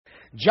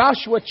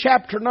Joshua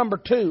chapter number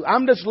 2.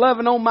 I'm just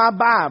loving on my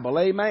Bible.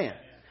 Amen.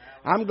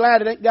 I'm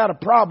glad it ain't got a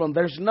problem.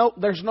 There's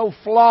no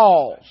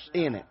flaws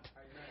in it.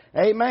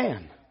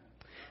 Amen.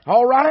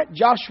 All right,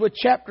 Joshua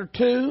chapter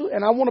 2,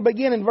 and I want to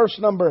begin in verse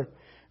number,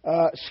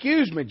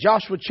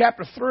 Joshua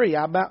chapter 3.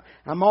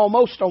 I'm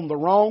almost on the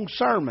wrong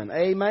sermon.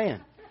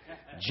 Amen.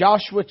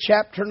 Joshua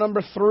chapter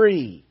number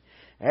 3.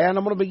 And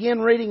I'm going to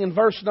begin reading in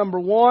verse number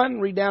 1,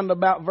 read down to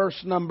about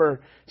verse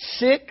number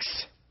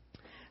 6,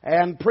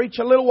 and preach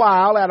a little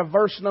while out of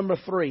verse number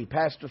 3.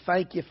 Pastor,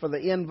 thank you for the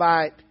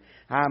invite.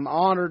 I'm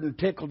honored and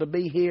tickled to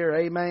be here.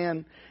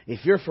 Amen.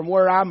 If you're from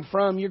where I'm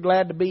from, you're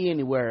glad to be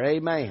anywhere.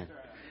 Amen.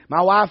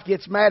 My wife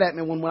gets mad at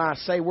me when I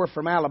say we're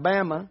from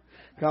Alabama,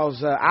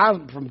 because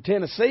I'm from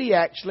Tennessee,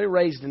 actually,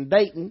 raised in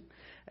Dayton,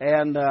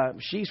 and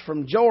she's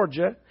from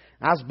Georgia.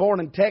 I was born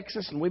in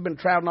Texas, and we've been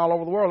traveling all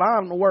over the world. I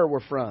don't know where we're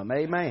from.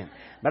 Amen.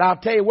 But I'll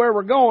tell you where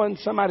we're going.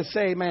 Somebody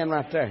say amen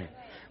right there.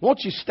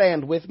 Won't you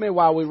stand with me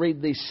while we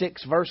read these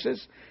 6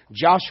 verses?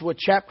 Joshua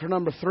chapter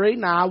number 3.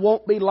 Now, I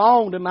won't be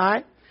long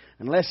tonight,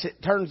 unless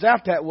it turns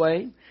out that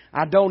way.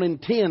 I don't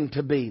intend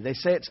to be. They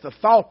say it's the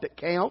thought that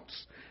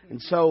counts.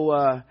 And so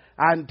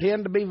I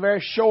intend to be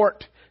very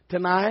short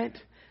tonight.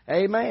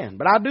 Amen.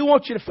 But I do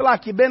want you to feel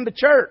like you've been to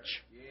church.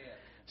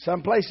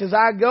 Some places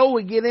I go,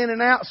 we get in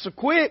and out so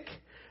quick,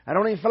 I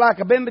don't even feel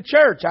like I've been to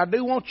church. I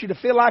do want you to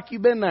feel like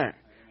you've been there.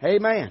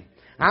 Amen.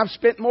 I've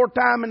spent more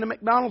time in the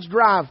McDonald's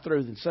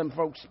drive-thru than some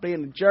folks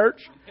spend in church.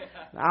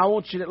 I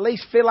want you to at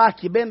least feel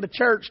like you've been to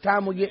church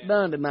time we get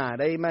done tonight.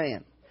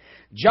 Amen.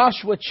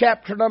 Joshua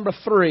chapter number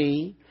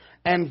 3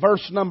 and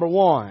verse number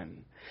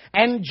 1.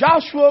 And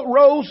Joshua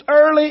rose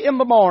early in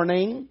the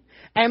morning,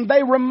 and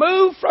they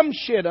removed from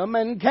Shittim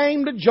and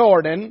came to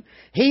Jordan,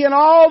 he and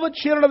all the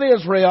children of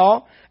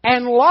Israel,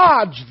 and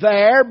lodged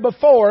there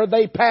before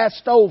they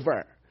passed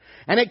over.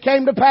 And it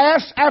came to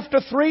pass after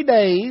 3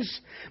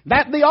 days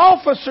that the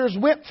officers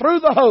went through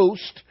the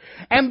host,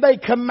 and they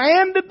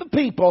commanded the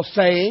people,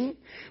 saying,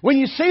 when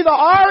you see the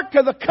ark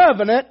of the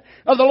covenant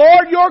of the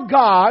Lord your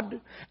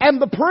God,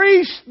 and the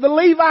priests, the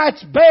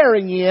Levites,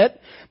 bearing it,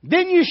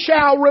 then you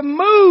shall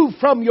remove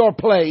from your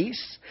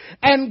place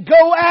and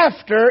go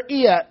after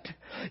it.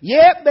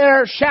 Yet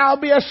there shall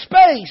be a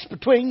space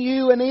between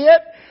you and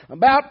it,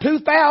 about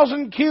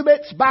 2,000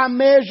 cubits by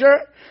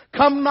measure.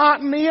 Come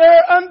not near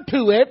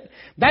unto it,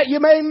 that you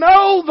may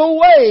know the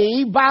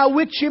way by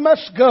which you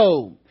must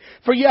go.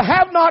 For you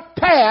have not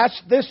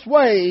passed this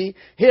way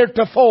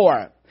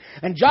heretofore.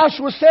 And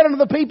Joshua said unto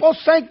the people,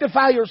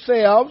 sanctify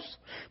yourselves,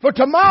 for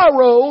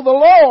tomorrow the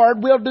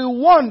Lord will do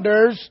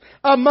wonders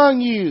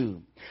among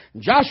you.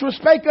 And Joshua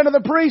spake unto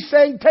the priests,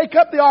 saying, take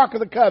up the ark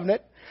of the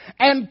covenant,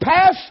 and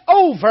pass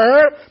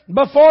over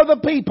before the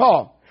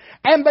people.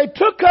 And they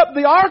took up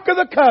the ark of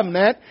the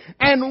covenant,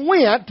 and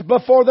went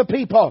before the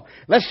people.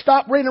 Let's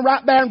stop reading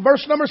right there in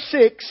verse number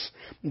 6,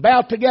 and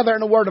bow together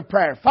in a word of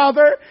prayer.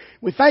 Father,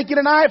 we thank you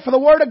tonight for the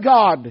Word of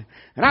God.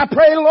 And I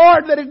pray,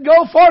 Lord, that it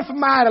go forth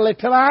mightily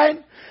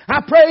tonight.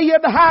 I pray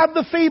you'd hide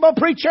the feeble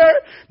preacher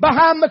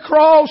behind the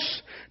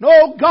cross.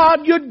 Oh God,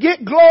 you'd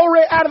get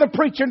glory out of the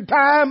preaching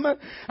time.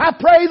 I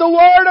pray the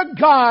Word of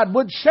God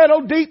would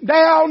settle deep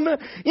down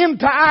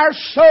into our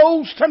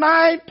souls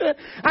tonight.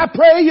 I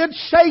pray you'd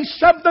say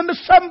something to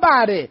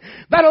somebody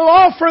that'll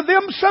offer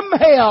them some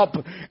help.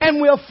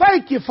 And we'll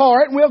thank you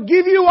for it. And we'll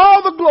give you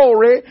all the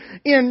glory.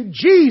 In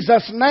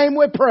Jesus' name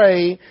we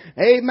pray.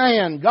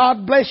 Amen.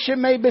 God bless you.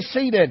 May be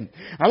seated.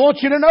 I want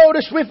you to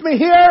notice with me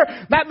here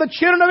that the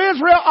children of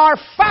Israel are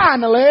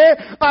finally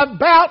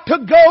about to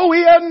go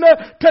in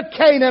to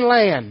Canaan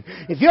land.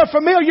 If you're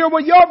familiar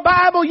with your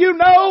Bible, you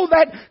know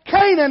that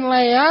Canaan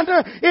land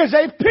is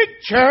a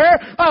picture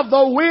of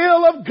the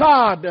will of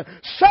God.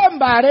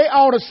 Somebody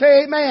ought to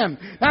say amen.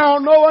 Now,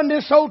 knowing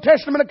this Old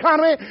Testament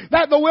economy,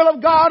 that the will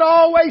of God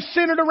always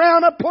centered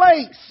around a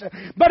place.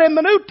 But in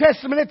the New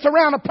Testament, it's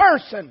around a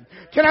person.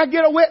 Can I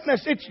get a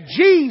witness? It's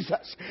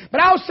Jesus.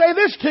 But I'll say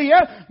this to you,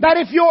 that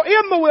if you're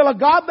in the will of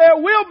God, there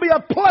will be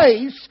a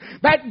place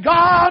that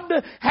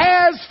God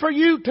has for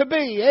you to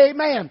be.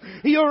 Amen.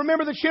 You'll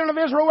remember the children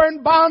of Israel were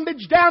in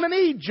bondage down in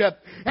Egypt.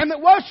 And it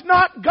was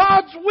not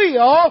God's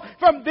will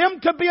for them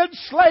to be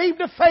enslaved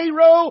to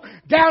Pharaoh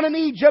down in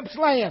Egypt's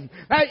land.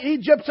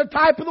 Egypt's a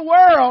type of the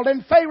world,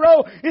 and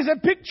Pharaoh is a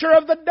picture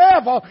of the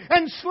devil.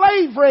 And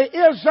slavery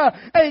is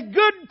a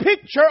good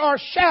picture or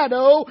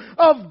shadow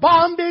of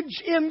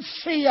bondage in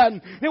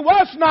sin. It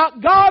was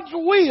not God's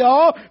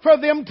will for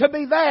them to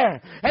be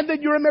there. And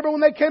then you remember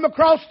when they came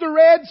across the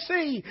Red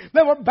Sea,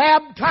 they were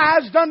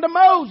baptized unto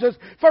Moses.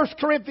 1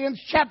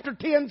 Corinthians chapter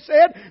 10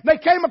 said they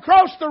came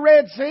across the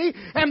Red Sea,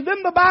 and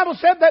then the Bible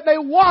said that they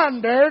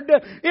wandered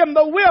in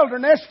the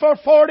wilderness for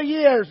 40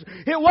 years.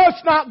 It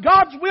was not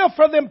God's will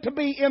for them to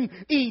be in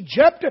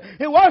Egypt.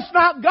 It was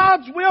not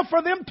God's will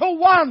for them to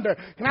wander.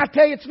 Can I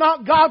tell you, it's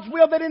not God's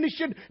will that any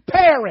should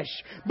perish,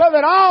 but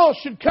that all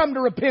should come to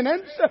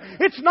repentance.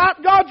 It's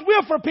not God's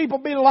will for people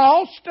to be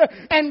lost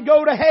and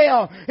go to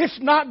hell. It's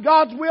not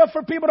God's will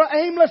for people to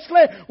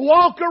aimlessly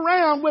walk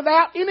around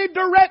without any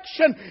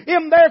direction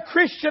in their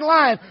Christian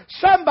life.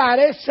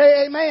 Somebody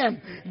say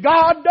amen.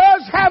 God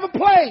does have a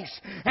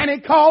place, and He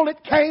called it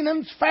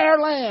Canaan's fair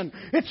land.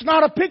 It's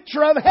not a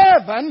picture of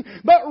heaven,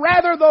 but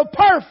rather the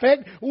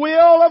perfect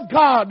will of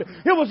God.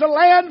 It was a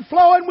land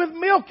flowing with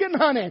milk and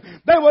honey.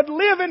 They would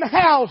live in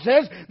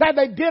houses that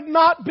they did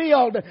not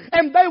build,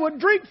 and they would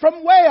drink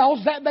from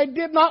wells that they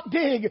did not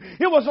dig.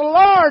 It was a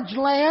large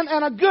land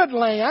and a good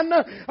land,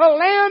 a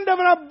land of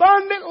an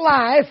abundant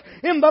life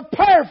in the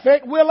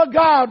perfect will of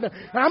God. And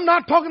I'm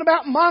not talking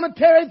about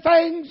monetary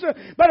things,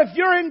 but if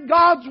you're in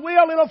God's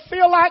will, it'll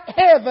feel like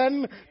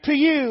heaven to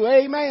you.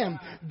 Amen.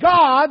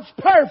 God's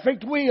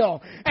perfect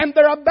will. And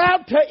they're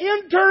about to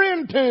enter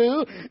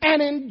into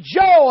and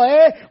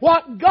enjoy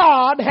what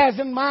God has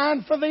in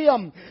mind for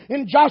them.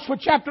 In Joshua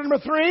chapter number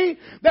 3,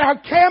 they are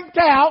camped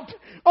out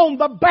on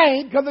the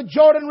bank of the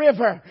Jordan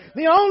River.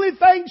 The only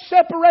thing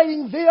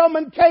separating them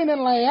and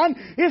Canaan land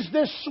is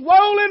this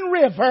swollen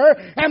river,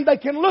 and they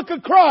can look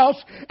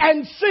across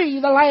and see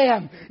the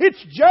land.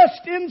 It's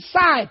just in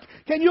sight.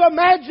 Can you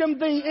imagine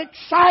the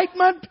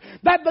excitement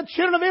that the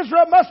children of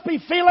Israel must be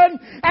feeling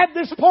at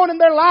this point in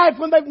their life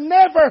when they've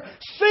never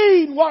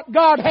seen what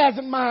God has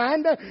in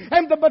mind,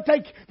 but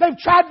they've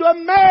tried to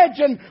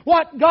imagine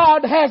what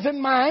God has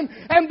in mind,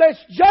 and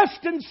that's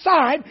just in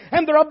sight,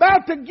 and they're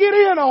about to get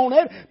in on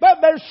it, but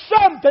there's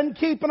something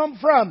keeping them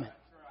from it.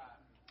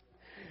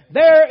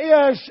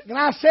 There is, can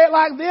I say it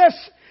like this?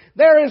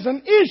 There is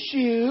an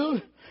issue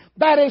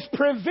that is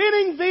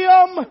preventing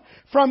them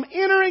from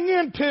entering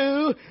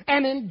into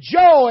and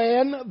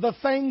enjoying the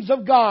things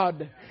of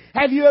God.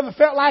 Have you ever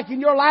felt like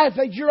in your life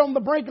that you're on the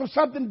brink of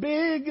something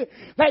big,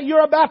 that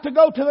you're about to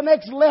go to the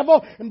next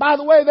level? And by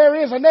the way, there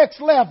is a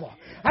next level.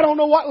 I don't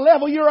know what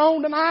level you're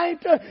on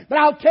tonight, but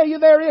I'll tell you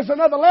there is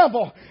another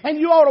level, and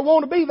you ought to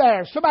want to be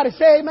there. Somebody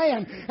say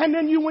amen. And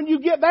then when you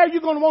get there,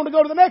 you're going to want to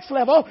go to the next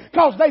level,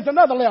 because there's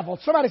another level.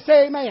 Somebody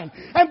say amen.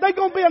 And there's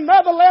going to be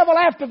another level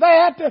after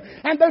that,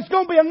 and there's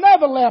going to be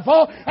another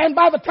level, and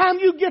by the time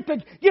you get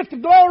to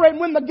glory, and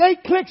when the gate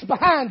clicks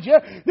behind you,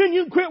 then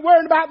you can quit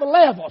worrying about the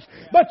levels.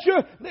 But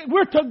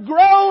we're to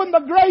grow in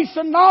the grace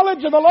and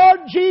knowledge of the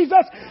Lord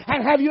Jesus.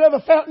 And have you ever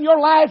felt in your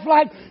life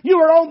like you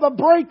were on the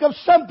brink of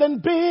something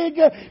big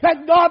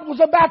that God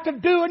was about to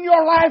do in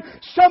your life,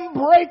 some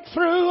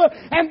breakthrough,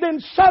 and then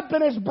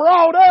something is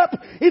brought up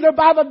either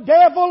by the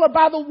devil or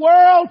by the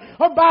world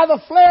or by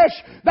the flesh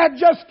that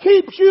just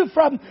keeps you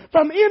from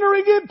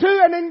entering into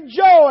and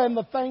enjoying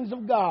the things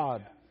of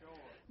God?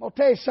 I'll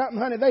tell you something,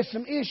 honey, there's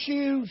some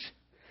issues.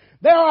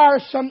 There are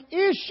some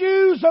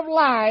issues of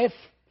life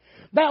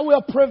that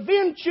will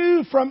prevent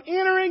you from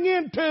entering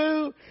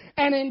into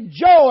and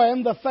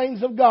enjoying the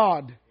things of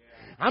God.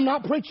 I'm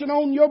not preaching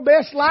on your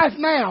best life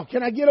now.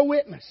 Can I get a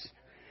witness?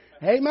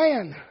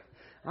 Amen.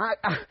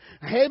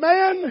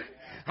 Amen.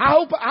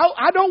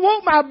 I don't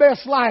want my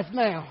best life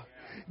now.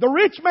 The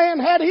rich man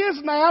had his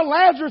now.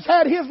 Lazarus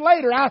had his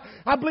later.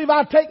 I believe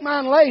I'll take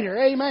mine later.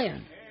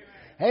 Amen.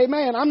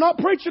 Amen. I'm not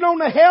preaching on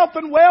the health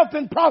and wealth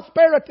and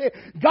prosperity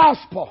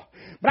gospel.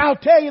 But I'll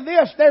tell you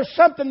this, there's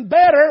something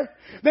better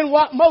than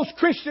what most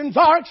Christians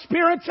are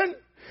experiencing.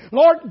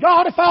 Lord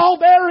God, if all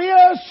there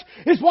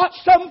is what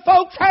some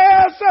folks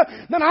has,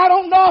 then I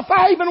don't know if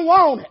I even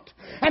want it.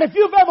 And if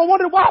you've ever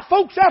wondered why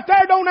folks out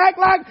there don't act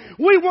like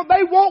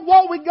they want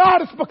what we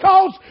got, it's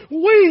because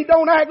we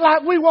don't act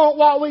like we want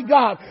what we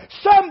got.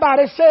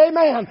 Somebody say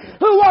amen.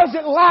 Who was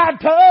it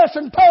lied to us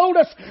and told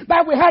us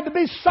that we had to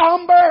be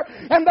somber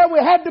and that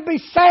we had to be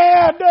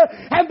sad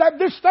and that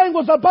this thing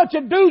was a bunch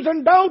of do's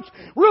and don'ts,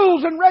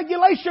 rules and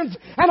regulations,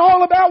 and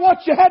all about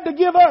what you had to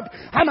give up?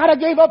 I might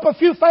have gave up a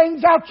few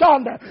things out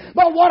yonder,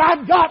 but what I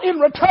got in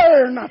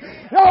return,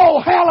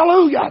 oh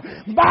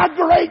hallelujah, my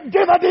great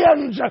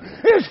dividends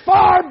is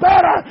far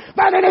better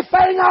than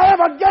anything I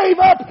ever gave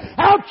up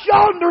out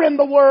yonder in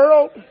the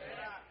world.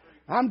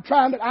 I'm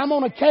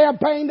on a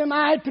campaign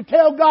tonight to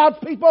tell God's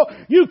people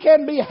you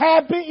can be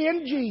happy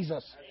in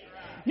Jesus.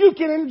 You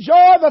can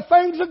enjoy the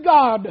things of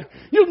God.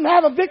 You can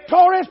have a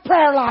victorious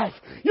prayer life.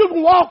 You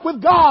can walk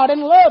with God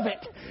and love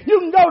it. You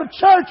can go to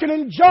church and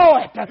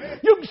enjoy it.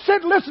 You can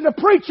sit and listen to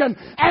preaching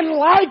and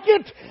like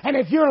it. And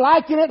if you're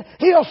liking it,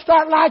 He'll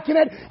start liking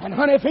it. And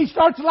honey, if He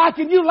starts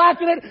liking you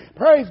liking it,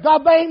 praise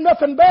God, there ain't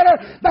nothing better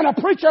than a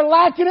preacher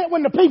liking it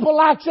when the people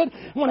likes it.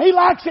 When he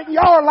likes it and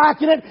you're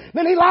liking it,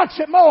 then he likes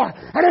it more.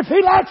 And if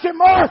he likes it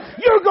more,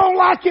 you're going to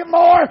like it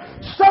more.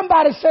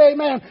 Somebody say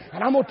amen.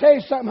 And I'm going to tell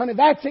you something, honey,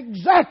 that's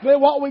exactly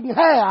what we can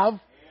have.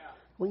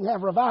 We can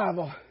have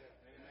revival.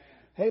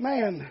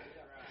 Amen.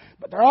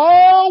 But there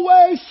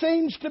always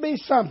seems to be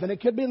something. It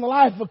could be in the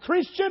life of a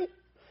Christian,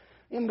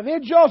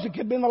 individuals. It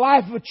could be in the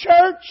life of a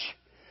church.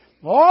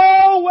 There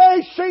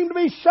always seems to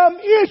be some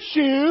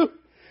issue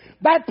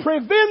that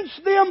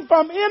prevents them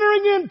from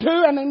entering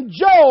into and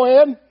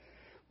enjoying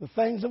the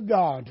things of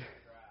God.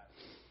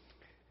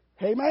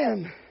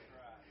 Amen.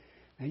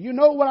 And you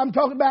know what I'm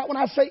talking about when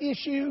I say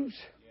issues?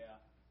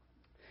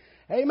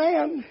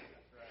 Amen.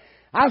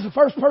 I was the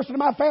first person in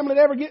my family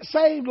to ever get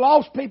saved.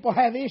 Lost people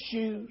have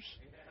issues.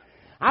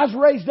 I was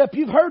raised up,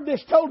 you've heard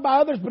this told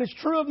by others, but it's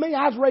true of me.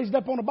 I was raised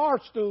up on a bar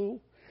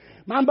stool.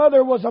 My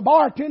mother was a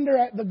bartender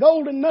at the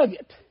Golden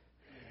Nugget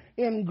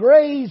in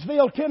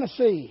Graysville,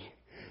 Tennessee,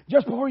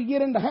 just before you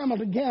get into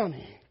Hamilton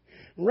County,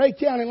 Ray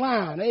County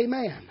line.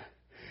 Amen.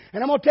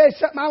 And I'm going to tell you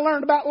something I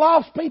learned about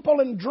lost people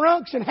and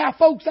drunks and how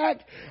folks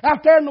act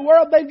out there in the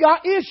world. They've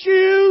got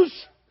issues.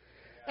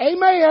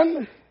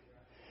 Amen.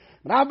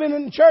 But I've been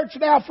in church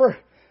now for a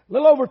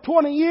little over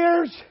 20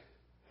 years.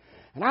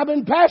 And I've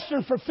been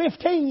pastoring for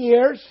 15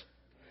 years.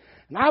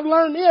 And I've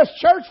learned this.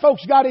 Church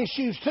folks got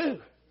issues too.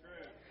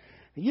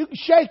 You can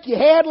shake your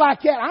head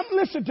like that.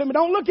 Listen to me.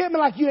 Don't look at me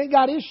like you ain't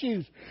got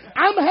issues.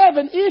 I'm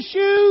having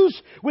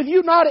issues with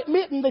you not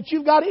admitting that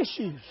you've got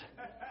issues.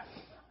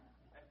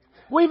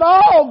 We've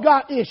all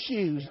got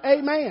issues.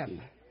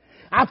 Amen.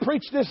 I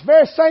preached this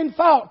very same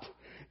thought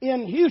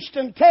in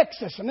Houston,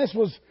 Texas. And this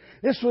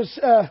was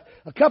a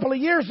couple of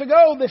years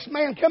ago. This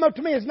man came up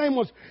to me. His name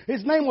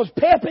was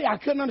Pepe. I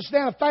couldn't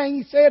understand a thing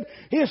he said.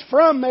 He was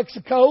from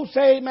Mexico.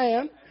 Say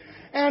amen.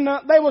 And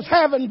they was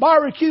having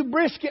barbecue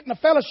brisket in the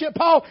fellowship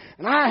hall,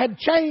 and I had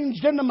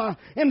changed into my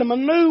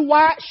new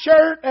white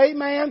shirt,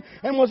 amen,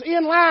 and was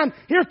in line.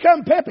 Here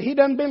come Pepe. He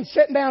done been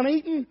sitting down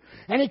eating,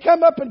 and he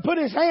come up and put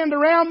his hand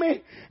around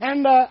me,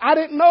 and I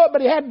didn't know it,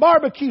 but he had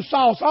barbecue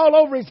sauce all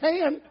over his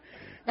hand.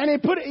 And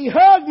he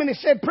hugged me and he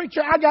said,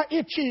 "Preacher, I got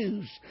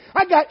issues.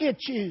 I got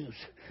issues."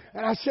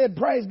 And I said,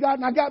 "Praise God."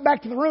 And I got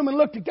back to the room and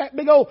looked at that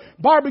big old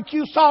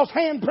barbecue sauce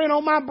handprint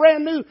on my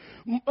brand new,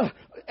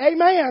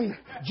 amen,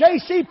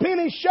 J.C.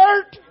 Penney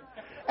shirt.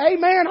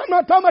 Amen. I'm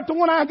not talking about the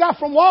one I got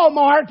from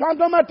Walmart. I'm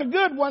talking about the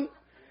good one.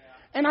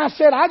 And I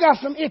said, "I got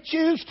some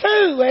issues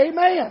too."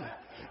 Amen.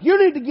 You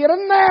need to get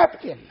a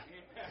napkin.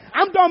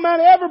 I'm talking about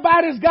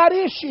everybody's got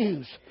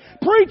issues.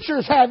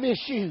 Preachers have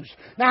issues.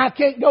 Now I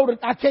can't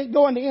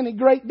go into any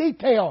great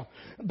detail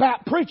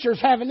about preachers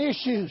having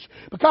issues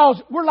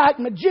because we're like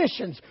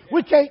magicians.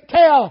 We can't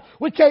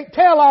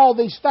tell all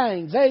these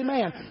things.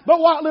 Amen. But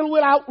what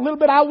little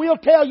bit I will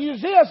tell you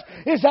is this,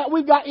 is that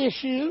we've got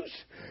issues.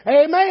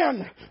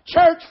 Amen.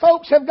 Church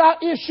folks have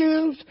got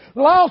issues.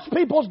 Lost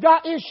people's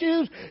got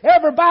issues.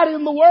 Everybody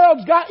in the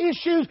world's got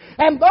issues.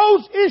 And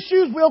those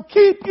issues will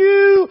keep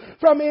you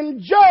from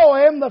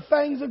enjoying the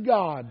things of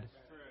God.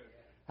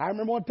 I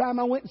remember one time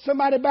I went to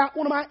somebody about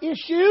one of my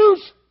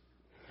issues.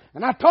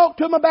 And I talked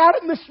to them about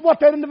it. And this is what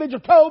that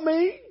individual told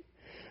me.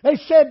 They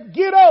said,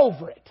 "Get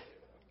over it."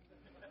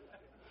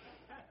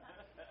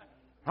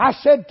 I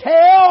said,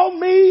 "Tell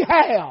me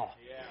how."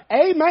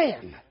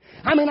 Amen.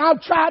 I mean,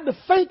 I've tried to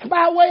think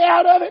my way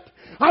out of it.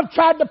 I've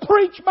tried to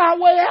preach my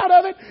way out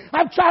of it.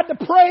 I've tried to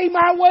pray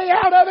my way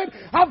out of it.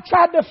 I've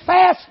tried to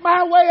fast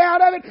my way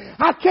out of it.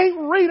 I can't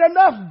read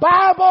enough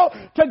Bible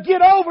to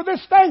get over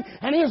this thing.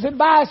 And his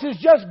advice is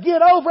just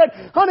get over it.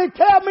 Honey,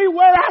 tell me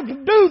where I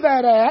can do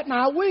that at, and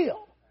I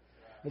will.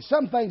 And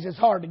some things it's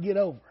hard to get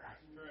over.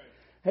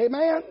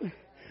 Amen.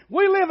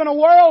 We live in a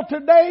world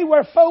today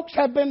where folks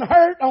have been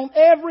hurt on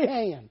every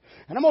hand.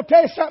 And I'm going to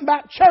tell you something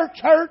about church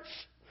hurts.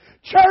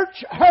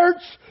 Church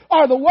hurts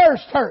are the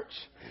worst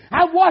hurts.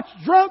 I've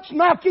watched drunks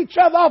knock each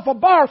other off a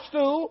bar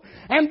stool,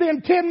 and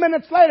then 10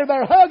 minutes later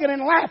they're hugging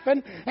and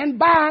laughing and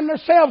buying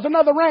themselves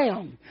another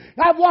round.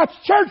 I've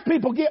watched church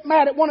people get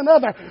mad at one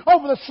another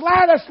over the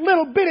slightest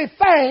little bitty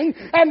thing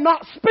and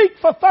not speak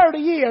for 30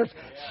 years.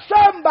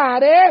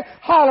 Somebody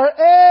holler,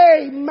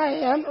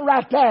 "Amen,"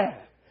 right there.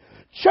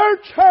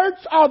 Church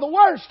hurts are the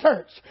worst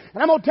hurts.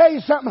 And I'm going to tell you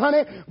something,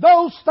 honey.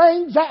 Those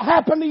things that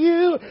happen to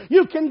you,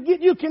 you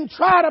can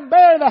try to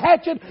bury the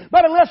hatchet,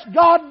 but unless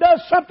God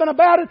does something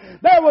about it,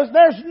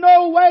 there's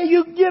no way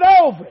you can get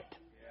over it.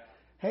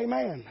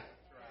 Amen.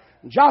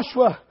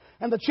 Joshua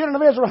and the children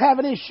of Israel have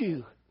an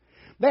issue.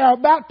 They are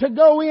about to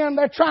go in.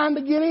 They're trying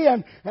to get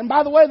in. And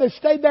by the way, they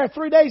stayed there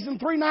 3 days and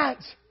 3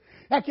 nights.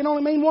 That can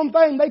only mean one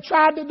thing. They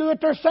tried to do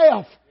it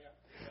themselves.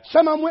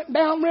 Some of them went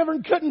down river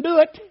and couldn't do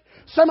it.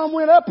 Some of them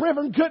went upriver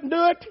and couldn't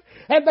do it.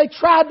 And they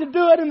tried to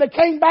do it and they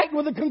came back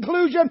with the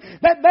conclusion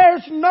that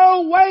there's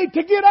no way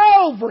to get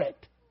over it.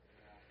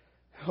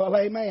 Well,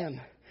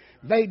 amen.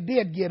 They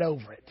did get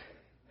over it.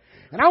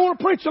 And I want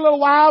to preach a little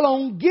while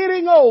on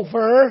getting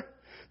over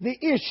the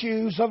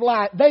issues of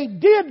life. They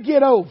did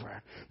get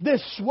over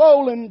this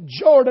swollen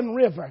Jordan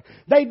River.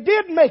 They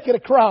did make it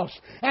across.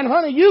 And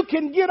honey, you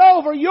can get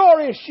over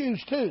your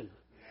issues too.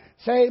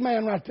 Say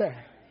amen right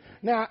there.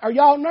 Now, are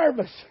y'all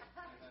nervous?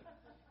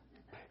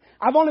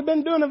 I've only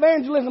been doing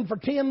evangelism for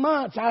 10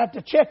 months. I have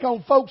to check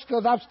on folks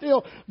because I've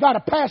still got a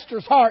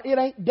pastor's heart. It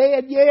ain't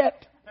dead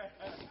yet.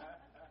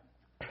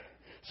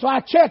 So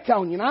I check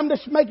on you. And I'm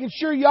just making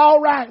sure you're all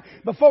right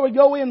before we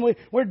go in.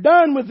 We're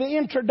done with the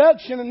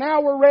introduction and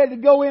now we're ready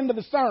to go into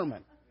the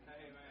sermon.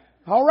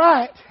 All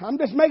right. I'm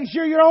just making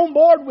sure you're on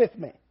board with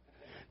me.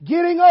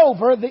 Getting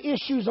over the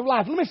issues of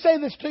life. Let me say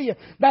this to you.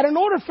 That in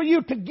order for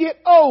you to get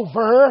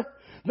over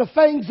the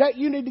things that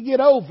you need to get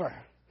over,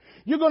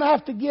 you're going to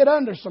have to get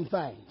under some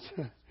things.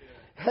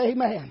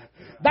 Amen.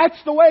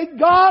 That's the way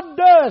God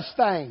does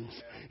things.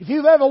 If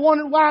you've ever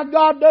wondered why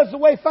God does the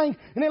way things,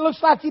 and it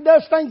looks like He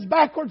does things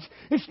backwards,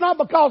 it's not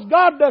because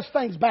God does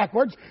things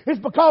backwards. It's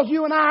because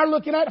you and I are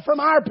looking at it from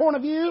our point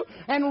of view,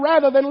 and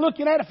rather than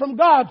looking at it from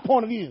God's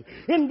point of view.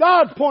 In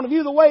God's point of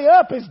view, the way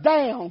up is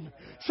down.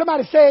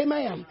 Somebody say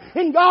amen.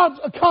 In God's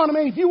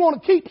economy, if you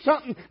want to keep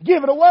something,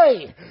 give it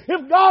away.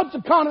 If God's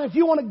economy, if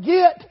you want to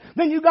get,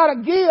 then you got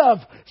to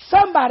give.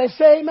 Somebody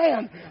say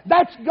amen.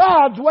 That's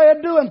God's way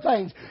of doing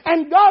things.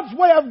 And God's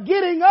way of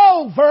getting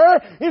over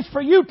is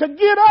for you to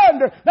get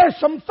under. There's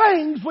some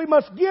things we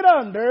must get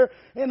under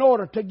in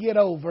order to get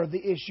over the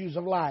issues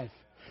of life.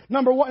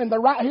 Number one,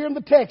 right here in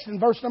the text in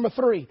verse number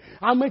 3.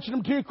 I'll mention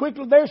them to you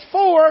quickly. There's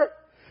 4.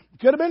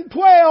 Could have been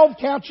 12.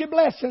 Count your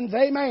blessings.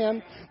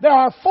 Amen. There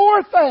are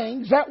 4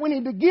 things that we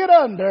need to get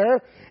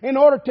under in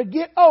order to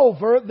get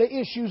over the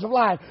issues of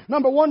life.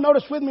 Number 1,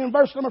 notice with me in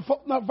verse number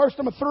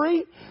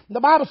 3. The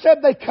Bible said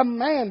they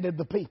commanded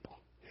the people.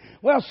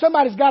 Well,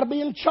 somebody's got to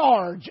be in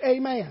charge.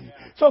 Amen.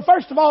 So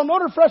first of all, in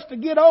order for us to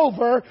get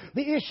over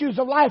the issues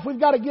of life, we've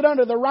got to get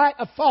under the right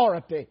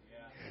authority.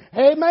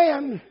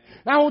 Amen.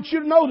 Now I want you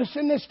to notice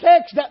in this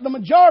text that the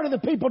majority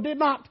of the people did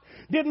not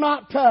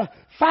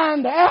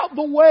find out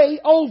the way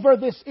over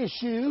this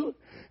issue.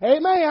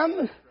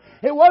 Amen.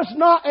 It was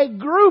not a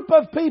group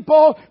of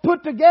people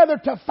put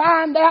together to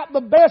find out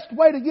the best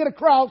way to get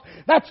across.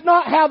 That's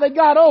not how they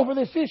got over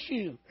this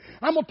issue.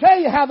 I'm going to tell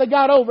you how they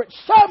got over it.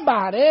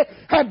 Somebody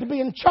had to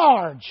be in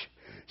charge.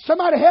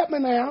 Somebody help me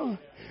now.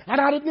 And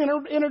I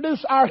didn't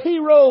introduce our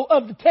hero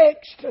of the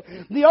text.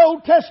 The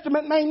Old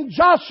Testament named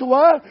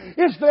Joshua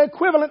is the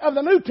equivalent of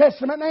the New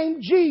Testament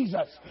named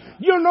Jesus.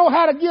 You know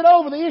how to get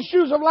over the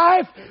issues of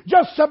life?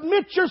 Just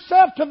submit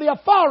yourself to the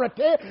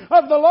authority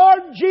of the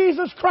Lord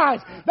Jesus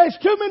Christ. There's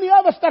too many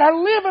of us that are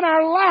living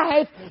our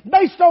life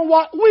based on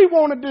what we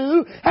want to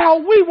do, how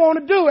we want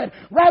to do it,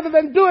 rather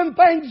than doing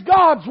things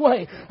God's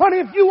way. Honey,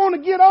 if you want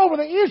to get over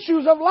the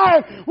issues of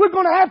life, we're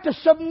going to have to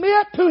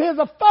submit to His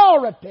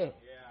authority.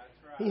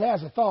 He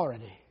has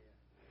authority.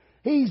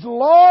 He's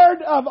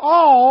Lord of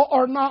all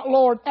or not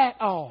Lord at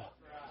all.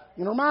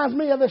 It reminds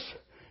me of this.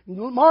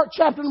 Mark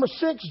chapter number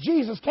 6,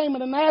 Jesus came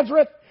into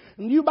Nazareth.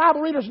 And you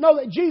Bible readers know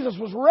that Jesus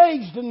was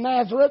raised in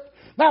Nazareth.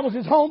 That was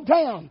His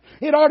hometown.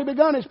 He had already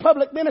begun His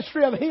public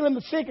ministry of healing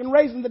the sick and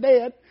raising the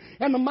dead.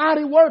 And the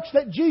mighty works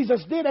that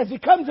Jesus did as He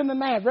comes into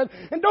Nazareth.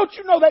 And don't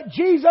you know that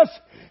Jesus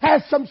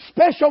has some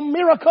special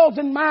miracles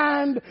in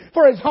mind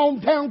for His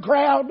hometown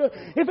crowd?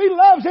 If He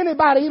loves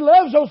anybody, He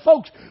loves those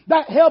folks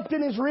that helped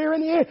in His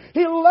rearing.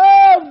 He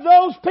loved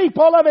those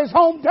people of His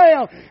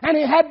hometown. And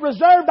He had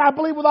reserved, I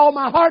believe with all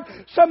my heart,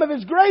 some of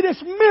His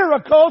greatest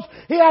miracles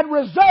He had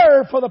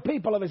reserved for the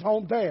people of His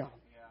hometown.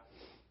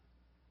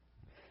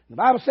 The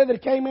Bible said that He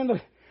came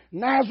into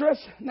Nazareth,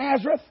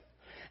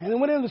 and He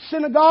went into the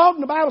synagogue,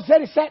 and the Bible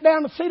said He sat down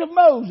in the seat of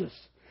Moses.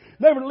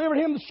 They delivered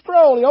Him the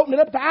scroll. He opened it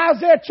up to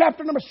Isaiah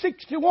chapter number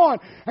 61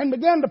 and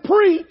began to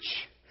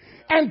preach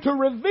and to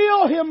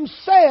reveal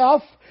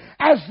Himself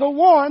as the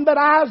one that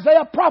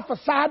Isaiah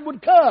prophesied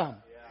would come.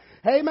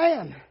 Yeah.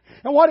 Amen.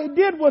 And what He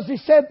did was He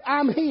said,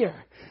 I'm here.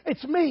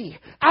 It's me.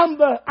 I'm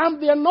the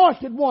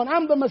anointed one.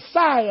 I'm the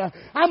Messiah.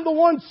 I'm the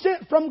one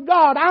sent from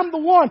God. I'm the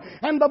one.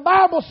 And the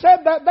Bible said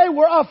that they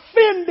were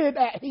offended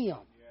at Him.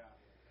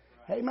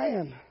 Yeah.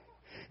 Amen.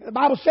 And the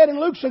Bible said in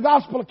Luke's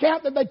gospel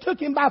account that they took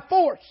Him by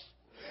force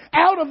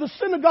out of the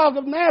synagogue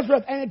of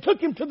Nazareth, and it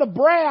took Him to the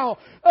brow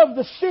of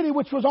the city,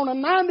 which was on a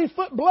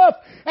 90-foot bluff,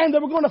 and they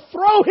were going to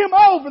throw Him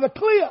over the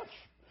cliff.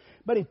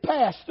 But He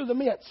passed through the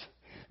midst.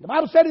 The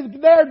Bible said He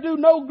could there do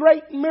no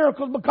great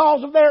miracles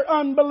because of their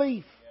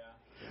unbelief.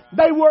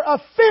 They were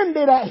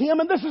offended at Him,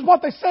 and this is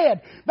what they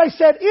said. They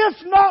said,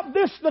 is not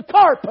this the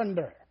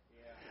carpenter?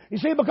 You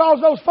see, because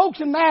those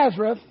folks in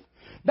Nazareth,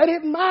 they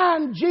didn't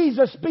mind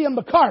Jesus being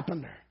the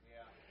carpenter.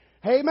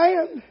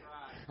 Amen.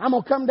 I'm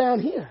going to come down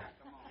here.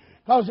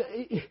 Because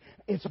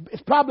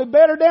it's probably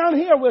better down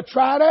here. We'll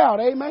try it out.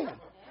 Amen.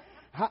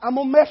 I'm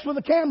going to mess with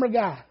the camera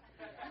guy.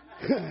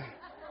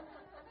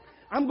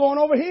 I'm going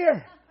over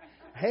here.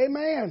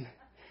 Amen.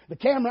 The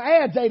camera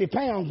adds 80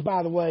 pounds,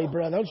 by the way,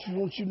 brother. I just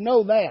want you to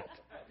know that.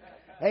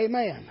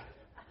 Amen.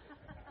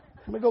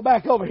 Let me go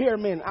back over here a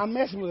minute. I'm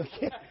messing with a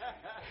kid.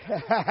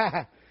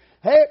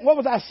 Hey, what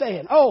was I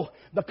saying? Oh,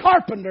 the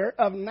carpenter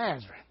of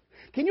Nazareth.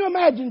 Can you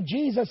imagine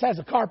Jesus as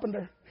a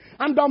carpenter?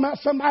 I'm talking about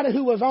somebody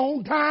who was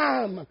on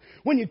time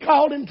when you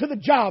called him to the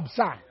job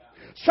site.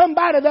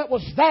 Somebody that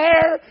was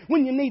there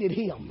when you needed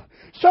him.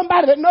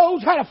 Somebody that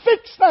knows how to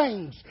fix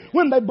things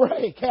when they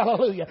break.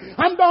 Hallelujah.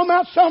 I'm talking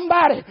about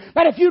somebody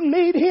that if you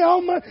need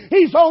him,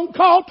 he's on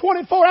call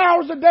 24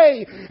 hours a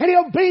day. And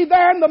he'll be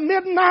there in the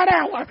midnight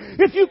hour.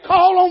 If you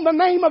call on the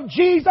name of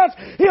Jesus,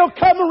 he'll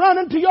come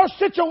running to your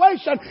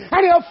situation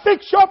and he'll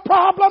fix your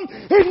problem.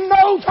 He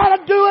knows how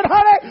to do it,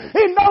 honey.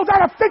 He knows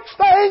how to fix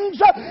things.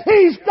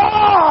 He's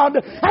God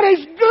and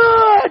he's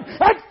good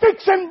at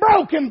fixing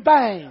broken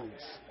things.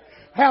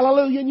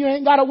 Hallelujah. And you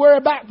ain't got to worry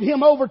about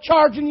Him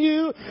overcharging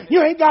you.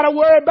 You ain't got to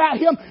worry about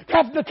Him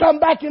having to come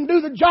back and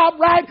do the job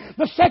right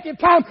the second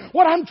time.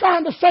 What I'm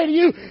trying to say to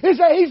you is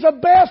that He's the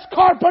best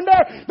carpenter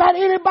that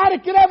anybody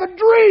could ever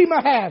dream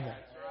of having.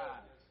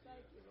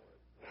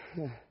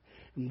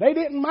 They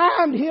didn't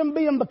mind Him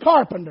being the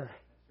carpenter.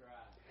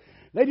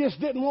 They just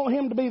didn't want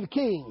Him to be the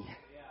king.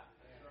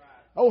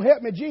 Oh,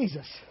 help me,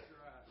 Jesus.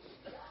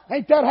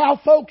 Ain't that how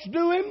folks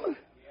do Him?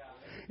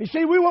 You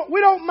see,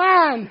 we don't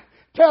mind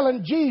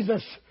telling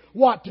Jesus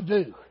what to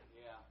do.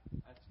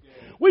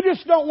 We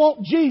just don't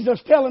want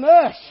Jesus telling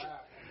us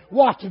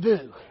what to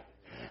do.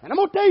 And I'm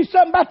going to tell you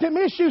something about them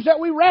issues that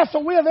we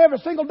wrestle with every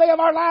single day of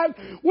our lives.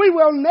 We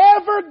will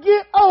never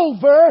get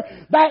over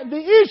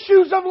the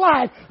issues of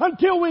life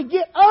until we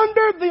get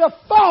under the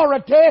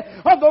authority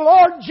of the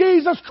Lord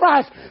Jesus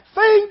Christ.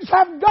 Things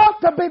have got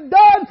to be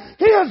done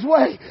His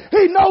way.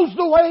 He knows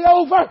the way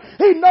over.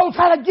 He knows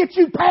how to get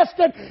you past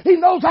it. He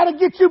knows how to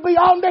get you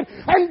beyond it.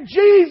 And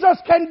Jesus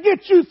can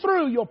get you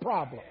through your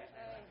problem.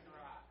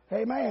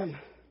 Amen.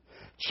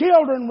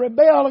 Children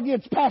rebel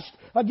against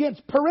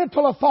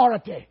parental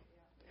authority.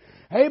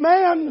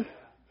 Amen.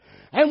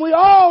 And we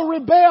all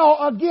rebel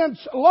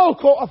against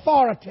local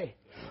authority,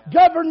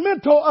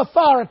 governmental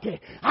authority.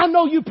 I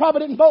know you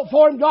probably didn't vote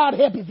for Him. God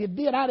help you if you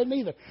did. I didn't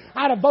either.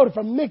 I'd have voted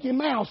for Mickey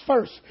Mouse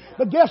first.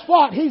 But guess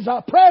what? He's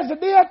a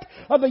president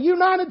of the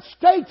United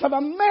States of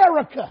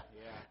America.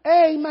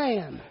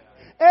 Amen.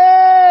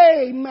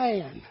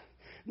 Amen.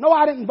 No,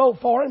 I didn't vote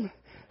for him.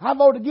 I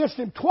voted against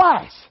him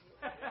twice.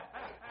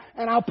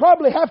 And I'll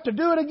probably have to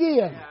do it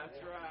again.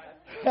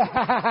 That's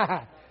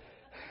right.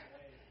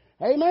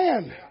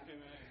 Amen.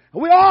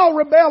 We all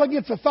rebel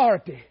against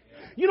authority.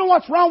 You know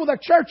what's wrong with our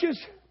churches?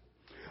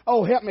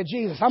 Oh, help me,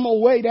 Jesus. I'm going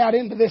to wade out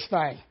into this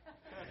thing.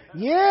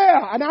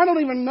 Yeah, and I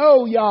don't even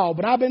know y'all,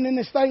 but I've been in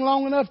this thing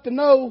long enough to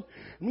know.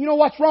 You know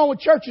what's wrong with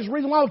churches? The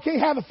reason why we can't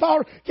have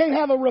authority, can't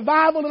have a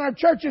revival in our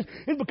churches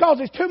is because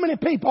there's too many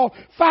people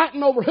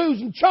fighting over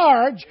who's in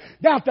charge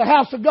down at the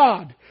house of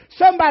God.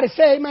 Somebody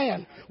say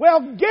amen.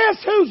 Well,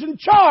 guess who's in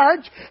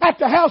charge at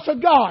the house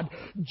of God?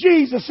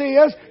 Jesus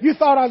is. You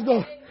thought I was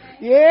going...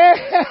 Yeah,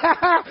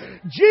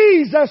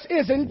 Jesus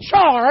is in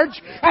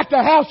charge at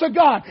the house of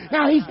God.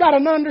 Now, He's got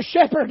an under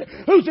shepherd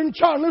who's in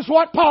charge. This is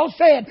what Paul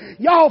said.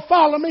 Y'all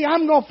follow me,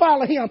 I'm going to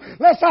follow Him.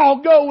 Let's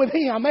all go with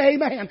Him.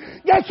 Amen.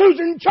 Guess who's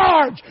in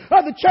charge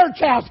of the church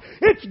house?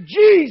 It's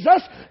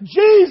Jesus.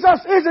 Jesus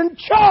is in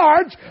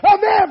charge of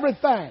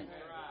everything.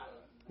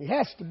 He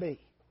has to be.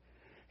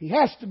 He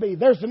has to be.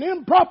 There's an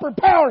improper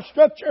power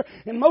structure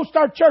in most of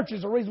our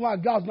churches. The reason why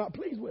God's not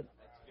pleased with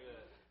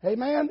them.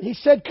 Amen. He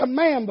said,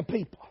 command the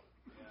people.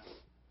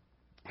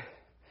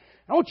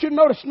 I want you to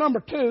notice number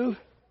 2.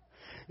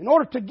 In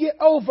order to get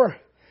over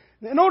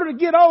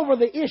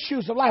the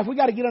issues of life, we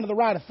got to get under the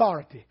right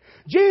authority.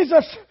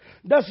 Jesus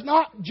does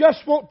not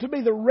just want to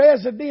be the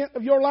resident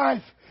of your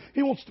life.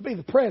 He wants to be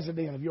the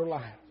president of your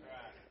life.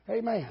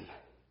 Amen.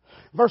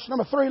 Verse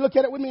number 3, look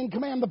at it with me and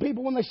command the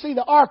people when they see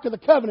the ark of the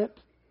covenant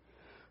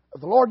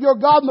of the Lord your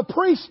God and the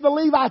priests and the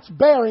Levites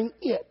bearing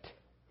it.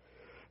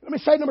 Let me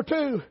say number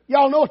 2,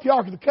 y'all know what the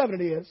ark of the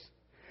covenant is.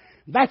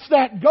 That's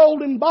that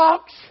golden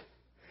box.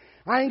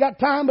 I ain't got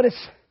time, but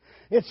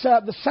it's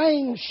the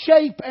same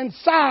shape and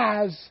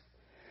size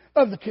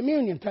of the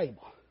communion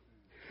table.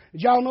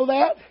 Did y'all know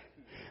that?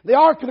 The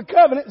Ark of the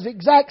Covenant is the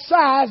exact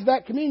size of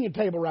that communion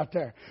table right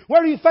there.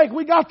 Where do you think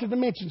we got the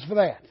dimensions for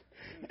that?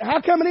 How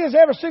come it is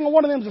every single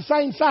one of them is the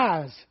same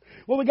size?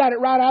 Well, we got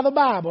it right out of the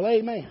Bible.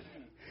 Amen.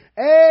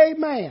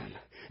 Amen.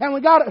 And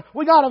we got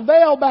a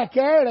veil back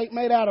there. It ain't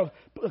made out of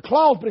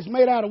cloth, but it's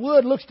made out of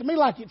wood. Looks to me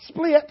like it's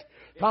split.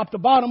 Top to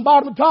bottom,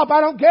 bottom to top, I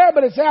don't care,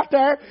 but it's out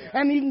there,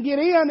 and you can get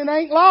in, and it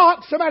ain't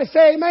locked. Somebody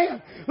say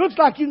amen. Looks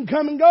like you can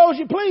come and go as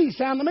you please.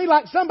 Sound to me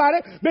like somebody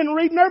been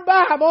reading their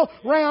Bible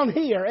round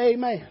here.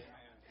 Amen.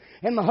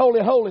 In the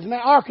Holy of Holies, and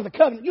that Ark of the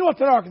Covenant. You know what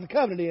that Ark of the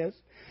Covenant is?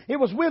 It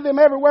was with them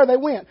everywhere they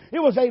went. It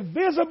was a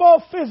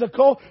visible,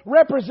 physical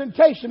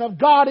representation of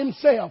God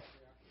Himself.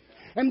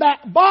 And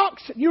that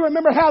box, you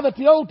remember how that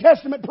the Old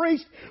Testament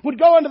priest would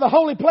go into the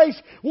holy place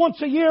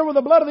once a year with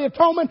the blood of the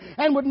atonement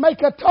and would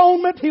make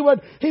atonement. He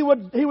would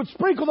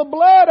sprinkle the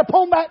blood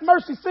upon that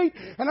mercy seat,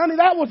 and honey,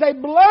 that was a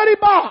bloody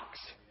box.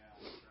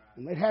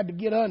 And they had to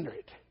get under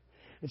it.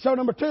 And so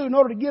number 2, in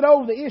order to get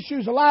over the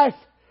issues of life,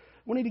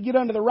 we need to get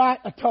under the right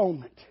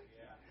atonement.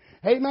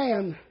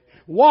 Amen.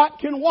 What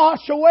can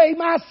wash away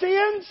my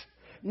sins?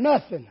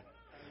 Nothing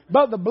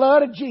but the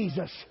blood of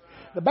Jesus.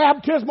 The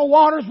baptismal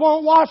waters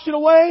won't wash it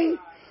away.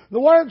 The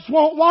works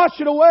won't wash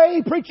it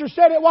away. Preacher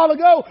said it a while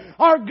ago.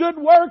 Our good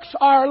works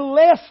are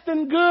less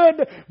than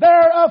good.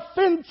 They're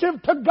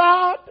offensive to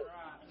God.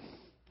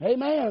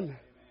 Amen.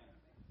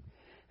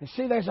 And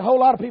see, there's a whole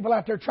lot of people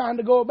out there trying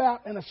to go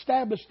about and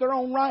establish their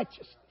own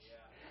righteousness.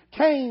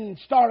 Cain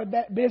started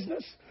that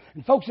business,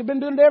 and folks have been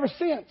doing it ever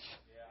since.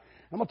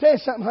 I'm going to tell you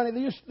something,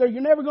 honey.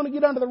 You're never going to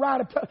get under the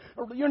right.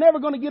 You're never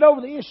going to get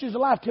over the issues of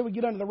life till we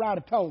get under the right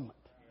atonement.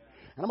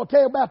 And I'm going to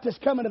tell you about this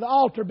coming to the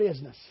altar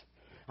business.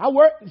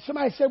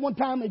 Somebody said one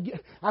time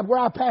where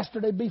I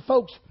pastored, there'd be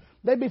folks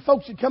There'd be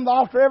folks that come to the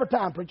altar every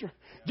time, preacher.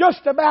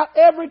 Just about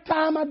every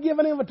time I'd give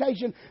an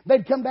invitation,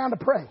 they'd come down to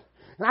pray.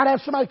 And I'd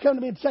have somebody come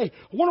to me and say,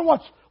 wonder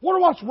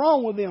what's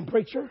wrong with them,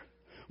 preacher.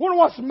 Wonder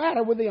what's the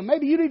matter with them.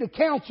 Maybe you need to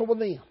counsel with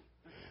them.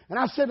 And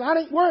I said, I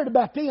ain't worried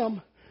about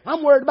them.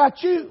 I'm worried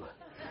about you.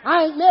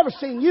 I ain't never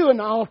seen you in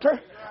the altar.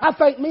 I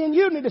think me and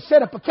you need to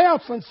set up a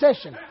counseling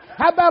session.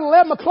 How about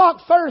 11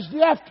 o'clock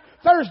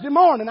Thursday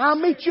morning? I'll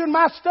meet you in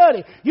my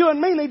study. You and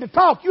me need to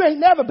talk. You ain't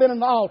never been in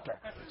the altar.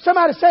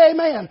 Somebody say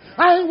amen.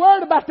 I ain't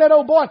worried about that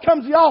old boy that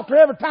comes to the altar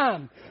every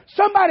time.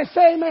 Somebody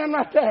say amen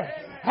right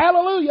there.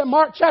 Hallelujah.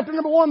 Mark chapter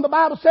number 1, the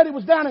Bible said he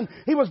was down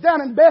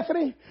in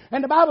Bethany.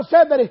 And the Bible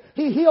said that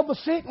he healed the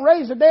sick and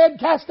raised the dead,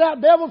 cast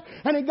out devils.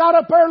 And he got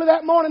up early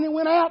that morning and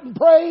went out and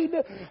prayed.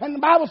 And the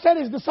Bible said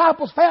his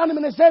disciples found him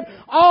and they said,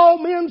 all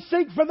men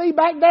seek for thee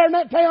back there in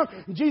that town.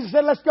 And Jesus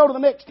said, let's go to the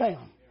next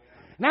town.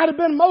 Now, there'd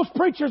have been most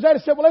preachers that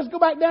have said, well, let's go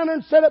back down there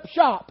and set up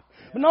shop.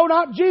 But no,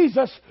 not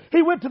Jesus.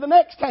 He went to the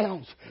next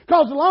towns.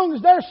 Because as long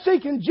as they're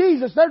seeking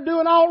Jesus, they're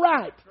doing all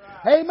right.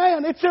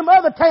 Amen. It's them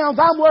other towns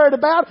I'm worried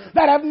about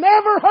that have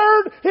never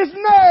heard His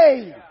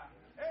name.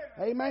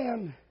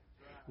 Amen.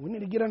 We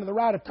need to get under the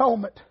right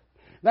atonement.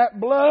 That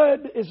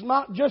blood is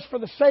not just for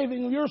the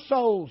saving of your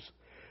souls,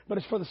 but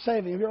it's for the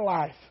saving of your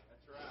life.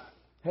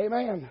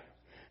 Amen.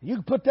 You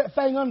can put that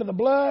thing under the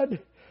blood.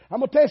 I'm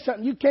going to tell you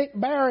something. You can't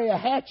bury a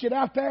hatchet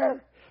out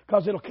there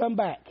because it'll come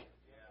back.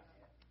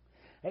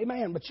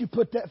 Amen. But you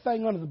put that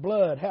thing under the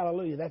blood.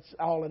 Hallelujah. That's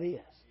all it is.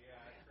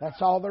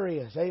 That's all there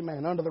is.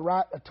 Amen. Under the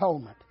right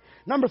atonement.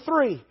 Number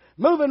 3,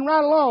 moving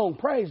right along.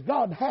 Praise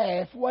God,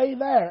 halfway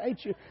there.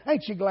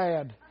 Ain't you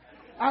glad?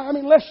 I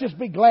mean, let's just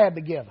be glad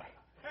together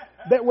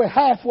that we're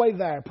halfway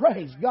there.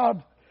 Praise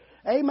God.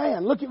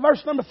 Amen. Look at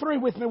verse number 3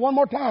 with me one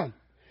more time.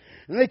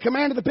 And they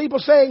commanded the people,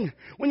 saying,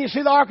 when you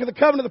see the Ark of the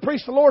Covenant of the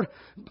priest, the Lord,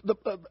 the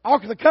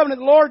Ark of the Covenant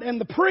of the Lord, and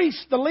the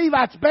priests, the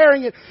Levites,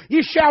 bearing it,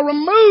 you shall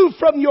remove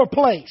from your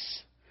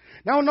place.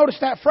 Now notice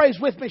that phrase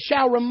with me,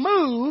 shall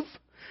remove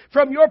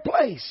from your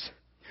place.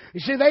 You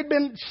see, they'd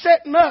been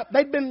setting up,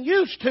 they'd been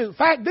used to. In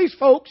fact, these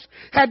folks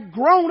had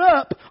grown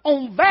up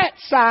on that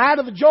side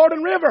of the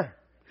Jordan River.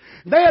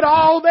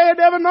 All they had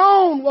ever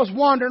known was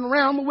wandering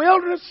around the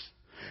wilderness.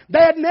 They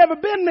had never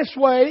been this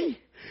way.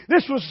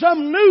 This was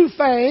some new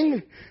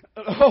thing.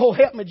 Oh,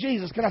 help me,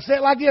 Jesus. Can I say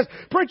it like this?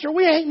 Preacher,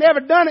 we ain't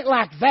never done it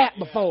like that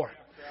before.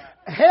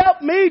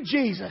 Help me,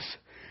 Jesus.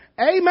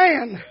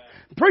 Amen.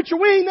 Preacher,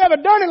 we ain't never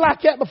done it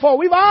like that before.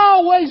 We've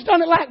always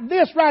done it like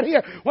this right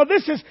here. Well,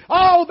 this is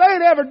all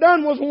they'd ever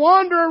done was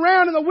wander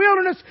around in the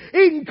wilderness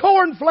eating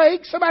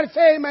cornflakes. Somebody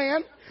say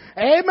amen.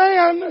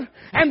 Amen.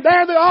 And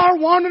there they are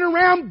wandering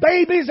around,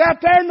 babies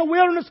out there in the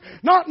wilderness,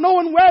 not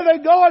knowing where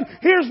they're going.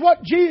 Here's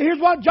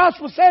what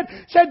Joshua said,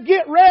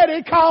 get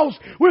ready because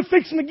we're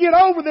fixing to get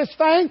over this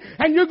thing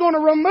and you're going to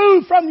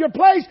remove from your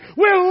place.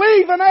 We're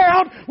leaving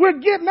out. We're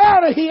getting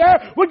out of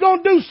here. We're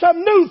going to do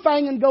some new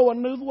thing and go a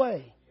new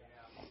way.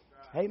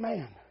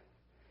 Amen.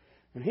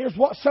 And here's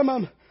what some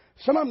of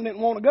them didn't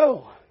want to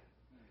go.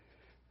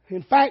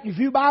 In fact, if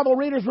you Bible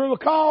readers will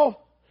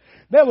recall,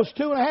 there was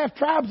 2.5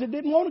 tribes that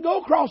didn't want to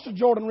go across the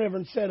Jordan River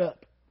and set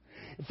up.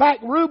 In fact,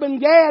 Reuben,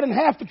 Gad, and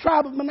half the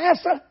tribe of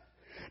Manasseh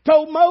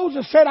told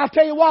Moses, said, I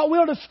tell you what,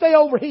 we'll just stay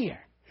over here.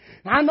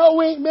 Now, I know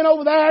we ain't been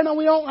over there. I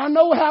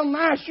know how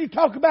nice you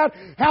talk about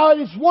how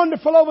it's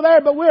wonderful over there,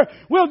 but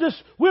we'll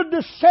just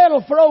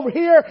settle for over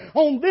here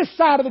on this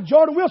side of the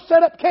Jordan. We'll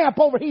set up camp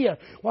over here.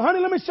 Well,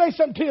 honey, let me say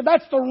something to you.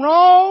 That's the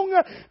wrong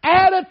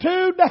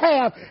attitude to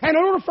have. And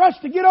in order for us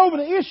to get over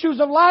the issues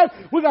of life,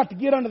 we've got to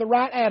get under the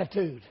right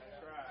attitude.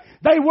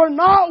 They were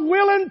not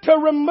willing to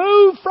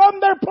remove from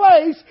their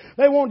place.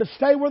 They wanted to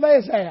stay where they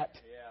was at.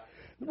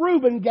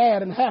 Reuben,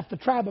 Gad, and half the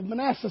tribe of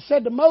Manasseh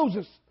said to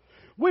Moses,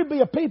 we'd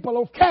be a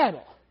people of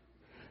cattle.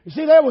 You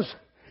see, they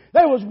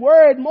was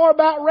worried more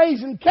about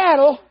raising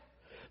cattle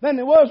than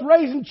they was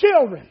raising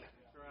children.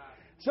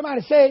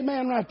 Somebody say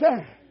amen right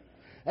there.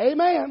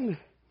 Amen.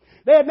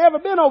 They had never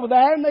been over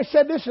there, and they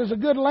said this is a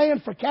good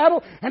land for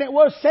cattle. And it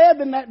was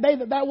said in that day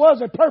that was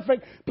a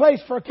perfect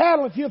place for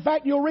cattle. In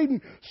fact, you'll read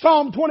in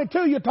Psalm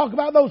 22, you talk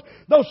about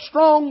those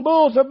strong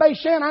bulls of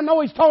Bashan. I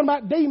know he's talking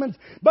about demons,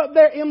 but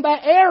they're in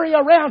that area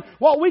around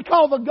what we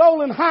call the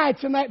Golan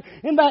Heights, in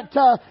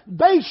that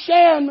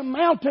Bashan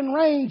mountain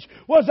range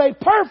was a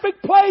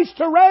perfect place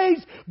to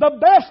raise the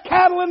best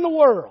cattle in the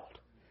world.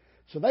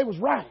 So they was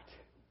right.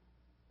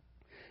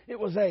 It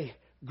was a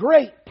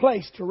great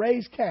place to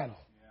raise cattle.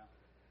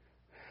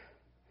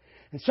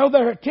 And so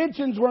their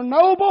intentions were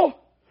noble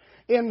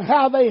in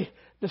how they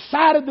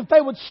decided that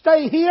they would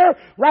stay here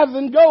rather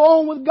than go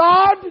on with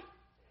God.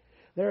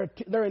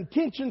 Their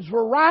intentions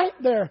were right.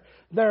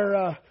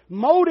 Their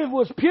motive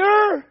was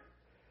pure.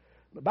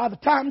 But by the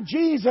time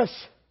Jesus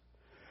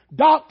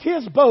docked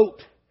his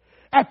boat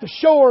at the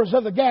shores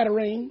of the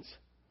Gadarenes,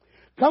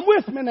 come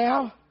with me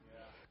now.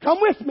 Come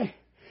with me.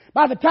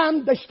 By the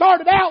time they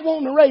started out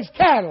wanting to raise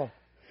cattle,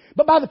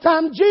 but by the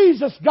time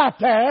Jesus got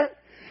there,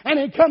 And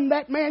he come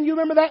that man, you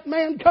remember that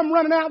man come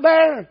running out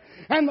there?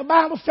 And the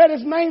Bible said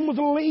his name was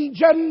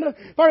Legion,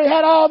 for he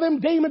had all them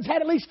demons,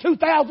 had at least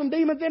 2,000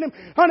 demons in him.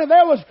 Honey,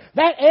 there was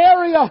that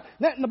area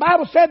that the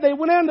Bible said they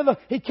went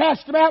he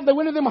cast them out and they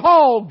went into them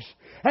hogs.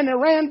 And they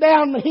ran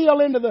down the hill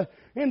into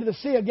the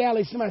Sea of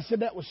Galilee. Somebody said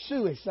that was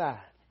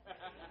suicide.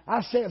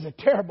 I said it's a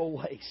terrible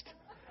waste.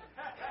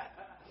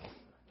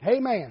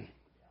 Amen.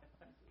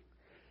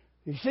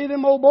 You see,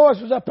 them old boys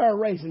was up there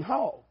raising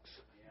hogs.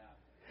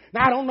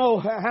 Now, I don't know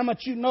how much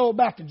you know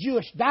about the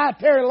Jewish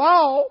dietary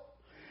law,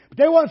 but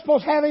they wasn't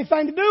supposed to have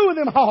anything to do with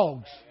them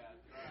hogs.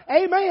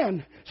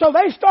 Amen. So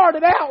they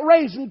started out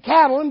raising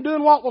cattle and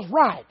doing what was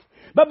right.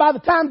 But by the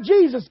time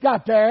Jesus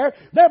got there,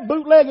 they're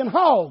bootlegging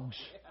hogs.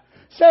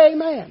 Say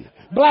amen.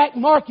 Black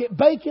market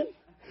bacon,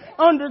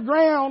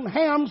 underground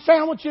ham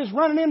sandwiches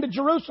running into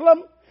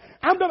Jerusalem.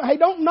 Hey,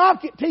 don't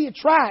knock it till you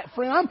try it,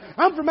 friend.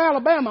 I'm from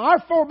Alabama.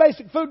 Our 4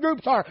 basic food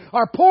groups are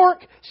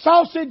pork,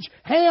 sausage,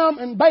 ham,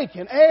 and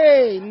bacon.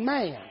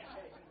 Amen.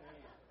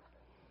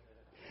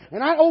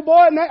 And that old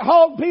boy in that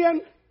hog pen,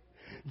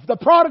 the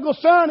prodigal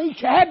son, he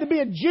had to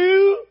be a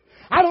Jew.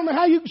 I don't know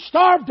how you can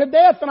starve to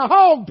death in a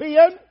hog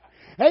pen.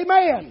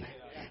 Amen.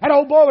 That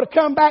old boy would have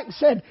come back and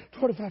said,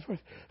 25,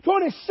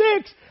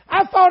 26,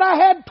 I thought I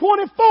had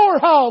 24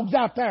 hogs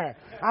out there.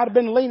 I'd have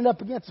been leaning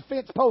up against the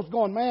fence post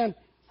going, man,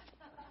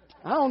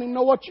 I don't even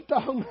know what you're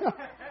talking about.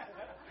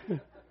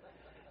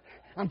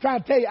 I'm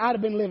trying to tell you, I'd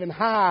have been living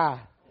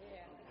high.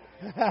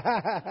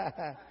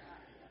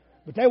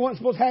 But they weren't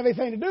supposed to have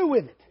anything to do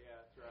with it.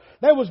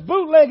 There was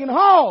bootlegging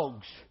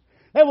hogs.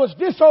 There was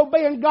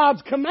disobeying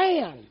God's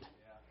command.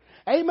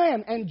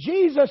 Amen. And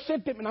Jesus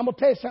said to me, and I'm going to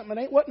tell you something,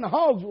 it wasn't the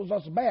hogs that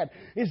was so bad.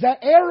 Is that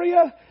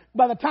area,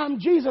 by the time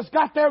Jesus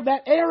got there,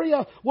 that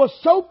area was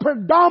so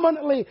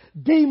predominantly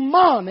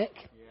demonic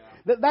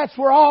that's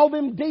where all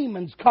them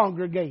demons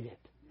congregated.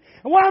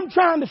 And what I'm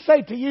trying to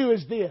say to you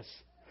is this,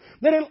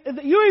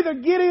 that you either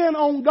get in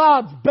on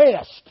God's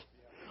best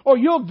or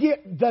you'll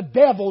get the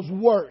devil's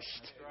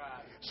worst.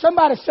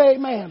 Somebody say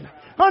amen.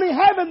 Honey,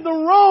 having the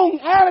wrong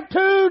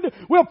attitude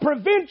will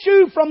prevent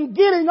you from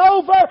getting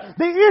over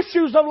the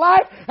issues of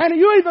life. And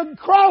you either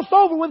cross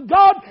over with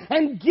God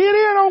and get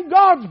in on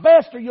God's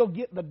best or you'll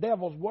get the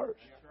devil's worst.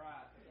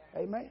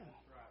 Amen.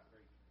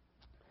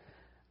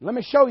 Let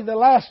me show you the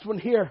last one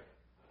here.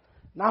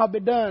 And I'll be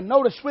done.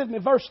 Notice with me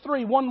verse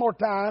 3 one more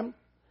time.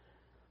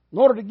 In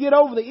order to get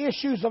over the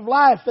issues of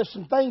life, there's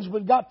some things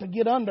we've got to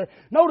get under.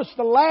 Notice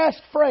the last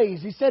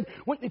phrase. He said,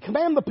 when you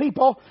command the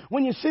people,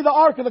 when you see the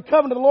ark of the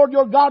covenant of the Lord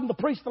your God and the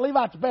priests, the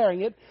Levites bearing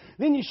it,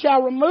 then you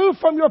shall remove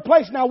from your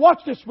place. Now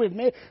watch this with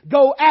me.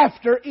 Go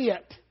after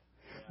it.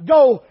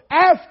 Go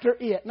after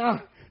it.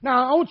 Now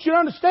I want you to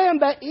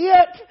understand that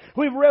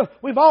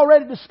we've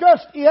already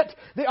discussed it,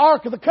 the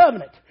ark of the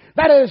covenant.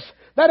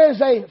 That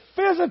is a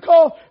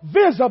physical,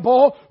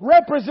 visible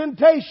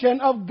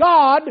representation of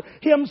God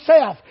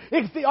Himself.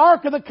 If the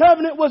Ark of the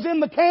Covenant was in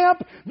the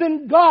camp,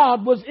 then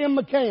God was in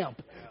the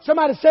camp.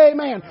 Somebody say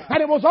amen.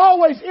 And it was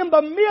always in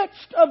the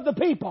midst of the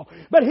people.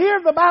 But here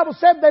the Bible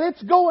said that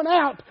it's going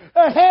out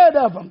ahead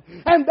of them.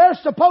 And they're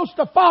supposed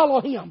to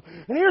follow Him.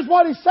 And here's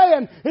what He's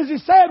saying. Is He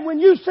said, when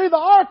you see the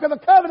Ark of the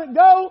Covenant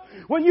go,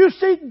 when you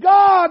see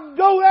God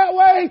go that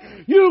way,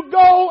 you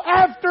go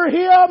after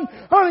Him.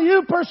 Honey,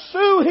 you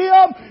pursue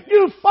Him.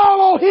 You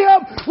follow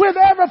Him with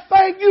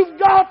everything you've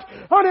got.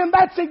 Honey, and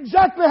that's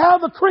exactly how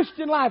the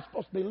Christian life's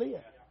supposed to be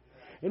lived.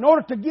 In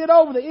order to get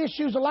over the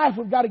issues of life,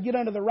 we've got to get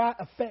under the right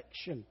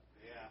affection.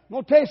 I'm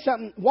going to tell you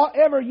something.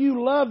 Whatever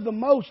you love the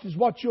most is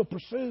what you'll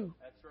pursue.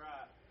 That's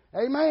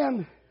right.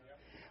 Amen.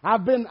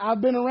 I've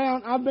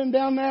been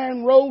down there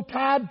in Roll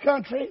Tide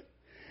country.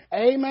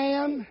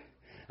 Amen.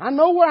 I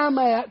know where I'm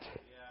at.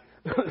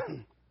 Yeah.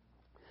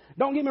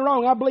 Don't get me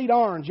wrong. I bleed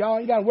orange,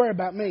 y'all. You got to worry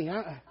about me.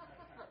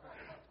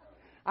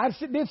 I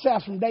did say I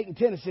was from Dayton,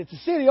 Tennessee. It's a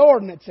city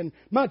ordinance in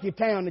Monkey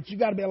Town that you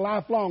got to be a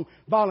lifelong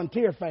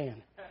volunteer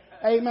fan.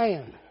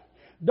 Amen.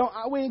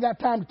 We ain't got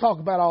time to talk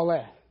about all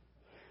that.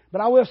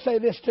 But I will say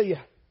this to you.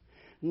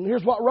 And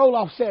here's what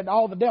Roloff said.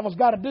 All the devil's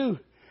got to do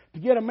to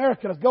get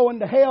America to go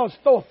into hell is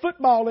throw a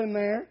football in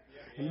there.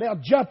 And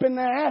they'll jump in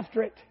there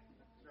after it.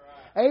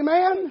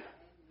 Amen.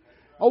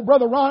 Old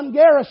brother Ron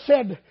Garris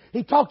said,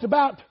 he talked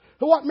about,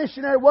 what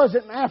missionary was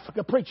it in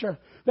Africa, preacher,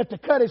 that to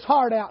cut his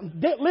heart out?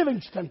 And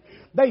Livingston,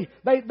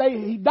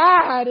 he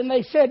died, and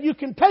they said, you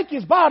can take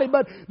his body,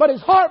 but his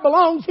heart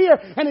belongs here.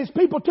 And his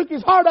people took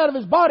his heart out of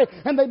his body,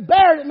 and they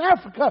buried it in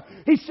Africa.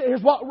 He said,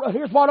 here's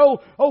what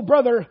old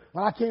brother,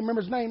 I can't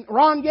remember his name,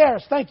 Ron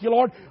Garris, thank you,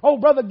 Lord.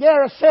 Old brother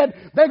Garris said,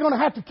 they're going to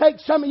have to take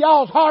some of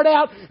y'all's heart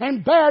out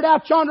and bury it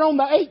out yonder on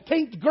the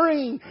 18th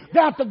green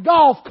down at the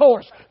golf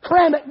course.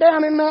 Cram it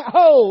down in that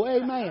hole.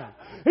 Amen.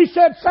 He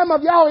said, some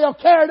of y'all will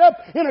carry it up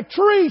in a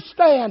tree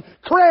stand.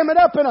 Cram it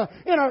up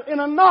in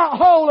a knot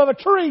hole of a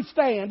tree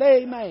stand.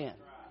 Amen.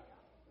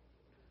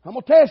 I'm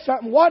going to tell you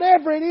something.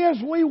 Whatever it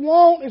is we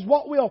want is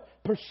what we'll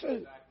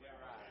pursue.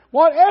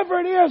 Whatever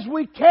it is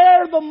we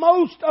care the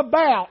most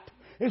about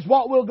is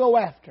what we'll go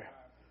after.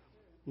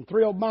 And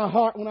thrilled my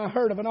heart when I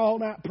heard of an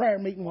all-night prayer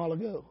meeting a while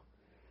ago.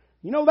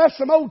 You know, that's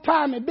some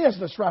old-timey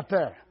business right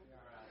there.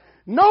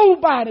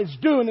 Nobody's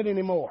doing it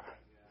anymore.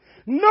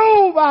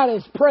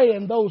 Nobody's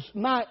praying those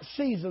night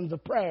seasons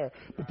of prayer.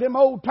 But them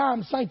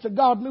old-time saints of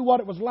God knew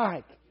what it was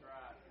like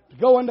to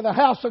go into the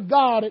house of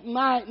God at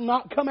night and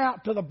not come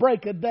out till the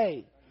break of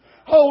day.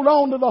 Hold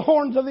on to the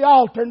horns of the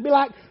altar and be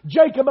like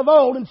Jacob of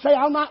old and say,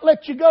 I'll not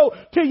let you go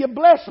till you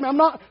bless me. I'm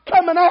not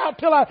coming out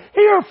till I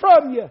hear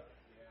from you.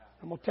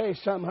 I'm going to tell you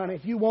something, honey.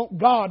 If you want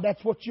God,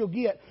 that's what you'll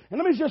get. And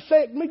let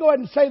me go ahead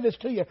and say this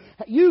to you.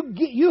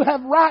 You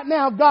have right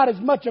now got as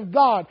much of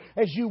God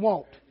as you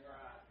want.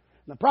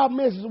 And the problem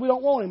is we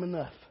don't want Him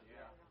enough.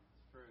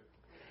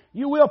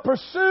 You will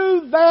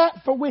pursue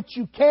that for which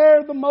you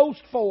care the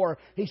most for.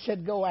 He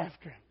said, go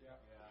after Him.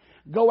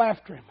 Go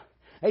after Him.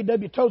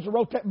 A.W. Tozer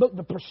wrote that book,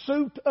 The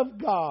Pursuit of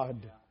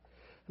God.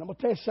 And I'm going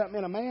to tell you something,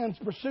 in a man's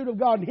pursuit of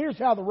God, and here's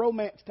how the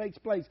romance takes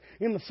place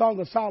in the Song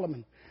of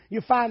Solomon.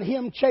 You find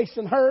him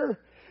chasing her,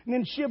 and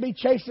then she'll be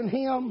chasing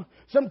him.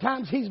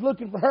 Sometimes he's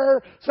looking for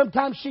her,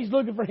 sometimes she's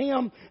looking for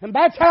him, and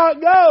that's how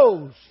it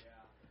goes.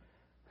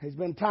 There's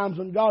been times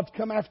when God's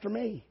come after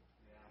me.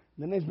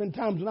 And then there's been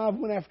times when I've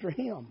went after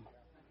Him.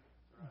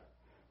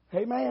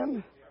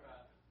 Amen.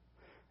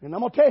 And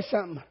I'm going to tell you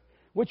something.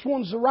 Which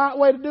one's the right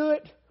way to do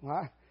it?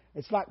 Well,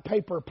 it's like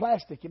paper or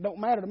plastic. It don't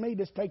matter to me.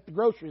 Just take the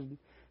groceries and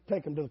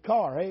take them to the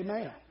car.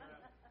 Amen.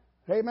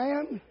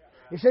 Amen.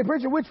 You say,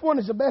 preacher, which one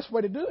is the best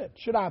way to do it?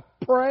 Should I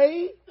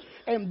pray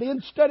and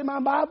then study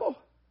my Bible?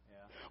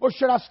 Or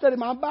should I study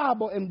my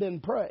Bible and then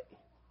pray?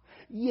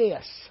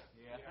 Yes.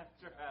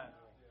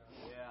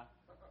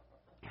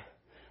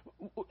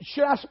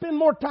 Should I spend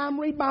more time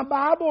reading my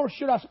Bible or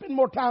should I spend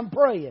more time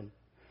praying?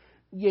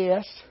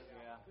 Yes.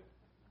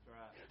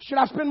 Should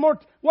I spend more?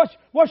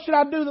 What should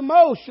I do the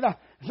most?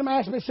 Somebody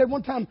asked me, said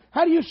one time,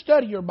 how do you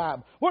study your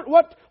Bible?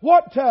 What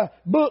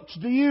books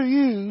do you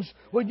use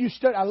when you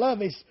study? I love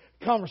these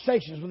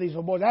conversations with these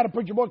little boys. I had a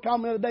preacher boy call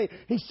me the other day.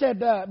 He said,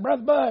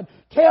 Brother Bud,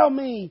 tell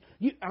me.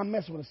 I'm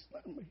messing with us.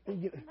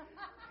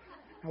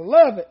 I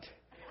love it.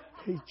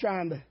 He's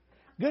trying to.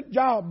 Good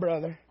job,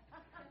 brother.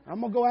 I'm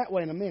going to go that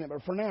way in a minute,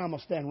 but for now I'm going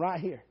to stand right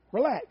here.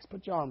 Relax.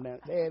 Put your arm down.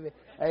 It's heavy.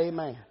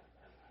 Amen.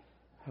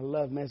 I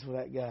love messing with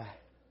that guy.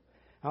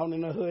 I don't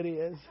even know who it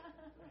is.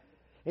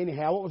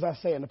 Anyhow, what was I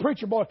saying? The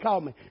preacher boy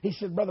called me. He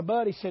said, Brother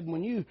Bud, he said,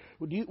 when you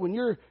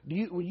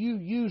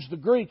use the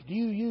Greek, do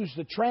you use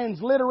the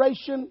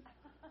transliteration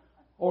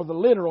or the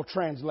literal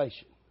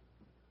translation?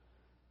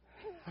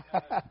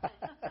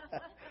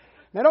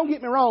 Now, don't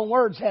get me wrong.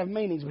 Words have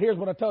meanings. But here's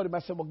what I told him.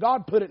 I said, well,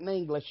 God put it in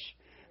English.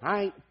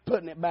 I ain't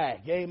putting it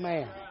back.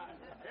 Amen.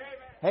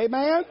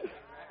 Amen.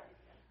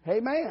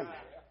 Amen.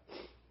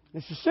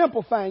 It's a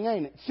simple thing,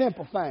 ain't it?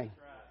 Simple thing.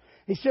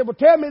 He said, well,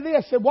 tell me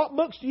this. I said, what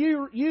books do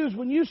you use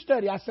when you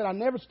study? I said, I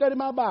never study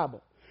my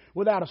Bible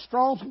without a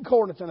Strong's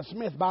Concordance and a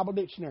Smith Bible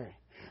Dictionary.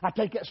 I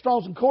take that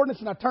Strong's Concordance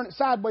and I turn it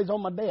sideways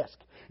on my desk.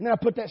 And then I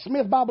put that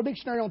Smith Bible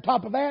Dictionary on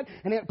top of that,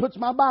 and it puts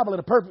my Bible at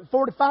a perfect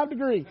 45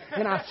 degree.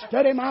 And I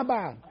study my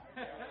Bible.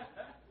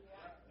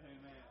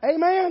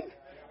 Amen.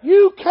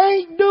 You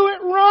can't do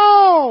it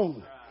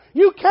wrong.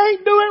 You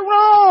can't do it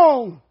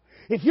wrong.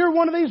 If you're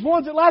one of these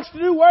ones that likes to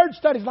do word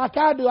studies like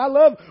I do, I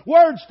love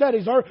word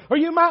studies, or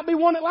you might be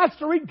one that likes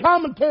to read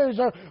commentaries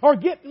or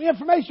get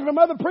information from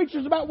other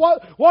preachers about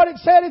what it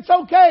said, it's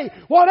okay.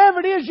 Whatever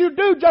it is you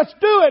do, just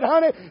do it,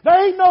 honey.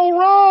 There ain't no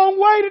wrong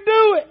way to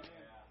do it.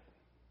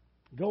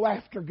 Go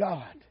after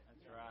God.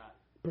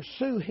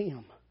 Pursue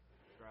Him.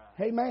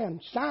 Amen.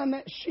 Sign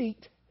that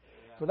sheet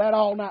for that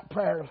all-night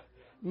prayer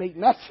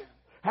meeting.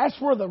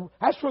 That's where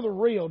the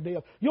real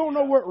deal. You don't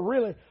know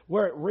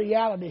where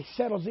reality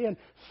settles in?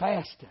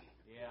 Fasting.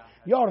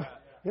 You ought to,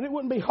 and it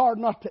wouldn't be hard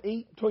not to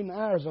eat between the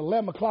hours of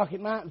 11 o'clock at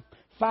night and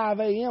 5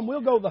 a.m.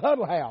 We'll go to the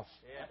Huddle House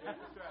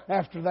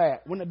after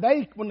that. When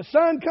the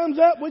sun comes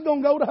up, we're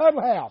going to go to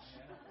Huddle House.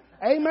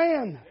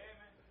 Amen.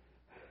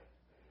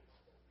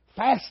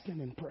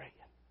 Fasting and praying.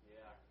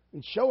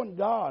 And showing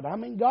God. I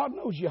mean, God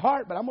knows your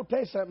heart, but I'm going to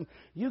tell you something.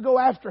 You go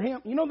after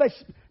Him. You know,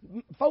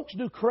 folks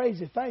do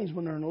crazy things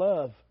when they're in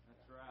love.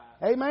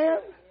 Amen?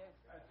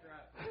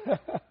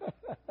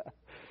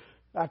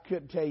 I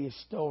couldn't tell you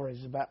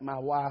stories about my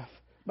wife,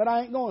 but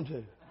I ain't going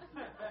to.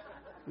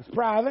 It's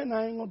private, and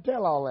I ain't going to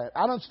tell all that.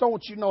 I just don't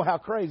want you to know how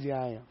crazy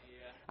I am.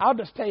 I'll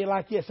just tell you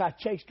like this. I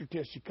chased her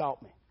till she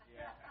caught me.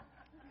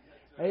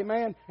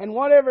 Amen? And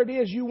whatever it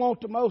is you want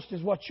the most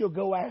is what you'll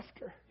go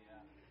after.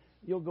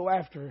 You'll go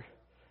after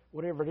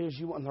whatever it is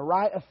you want. The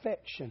right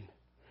affection.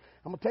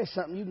 I'm going to tell you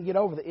something. You can get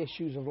over the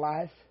issues of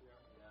life.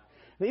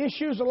 The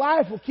issues of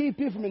life will keep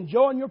you from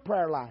enjoying your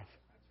prayer life.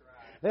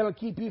 They'll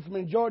keep you from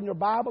enjoying your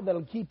Bible.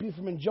 They'll keep you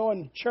from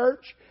enjoying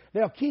church.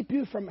 They'll keep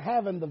you from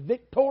having the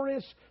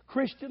victorious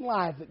Christian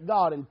life that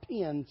God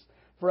intends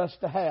for us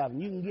to have.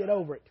 And you can get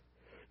over it.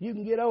 You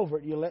can get over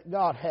it. You let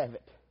God have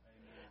it.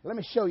 Let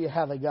me show you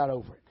how they got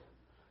over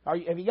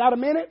it. Have you got a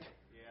minute?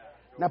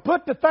 Now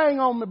put the thing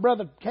on me,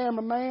 brother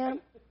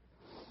cameraman.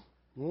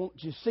 I want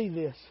you to see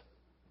this.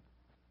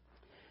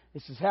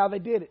 This is how they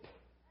did it.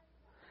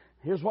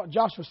 Here's what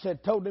Joshua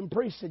said, told them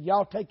priests, said,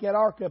 y'all take that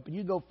ark up and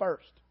you go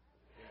first.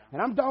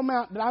 And I'm talking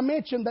about, did I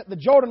mention that the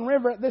Jordan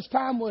River at this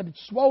time had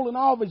swollen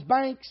all of its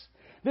banks?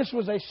 This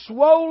was a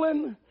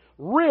swollen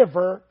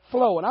river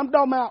flowing. I'm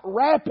talking about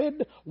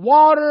rapid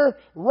water,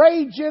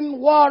 raging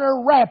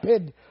water,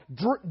 rapid,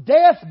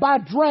 death by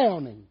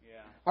drowning.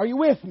 Yeah. Are you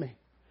with me?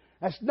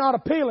 That's not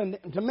appealing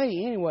to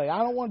me anyway. I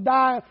don't want to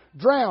die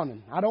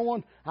drowning. I don't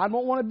want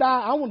to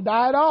die. I want to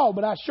die at all,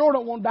 but I sure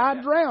don't want to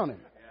die drowning.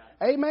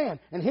 Amen.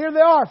 And here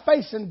they are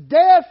facing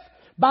death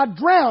by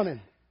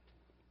drowning.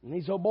 And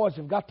these old boys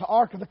have got the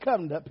Ark of the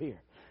Covenant up here.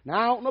 Now,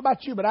 I don't know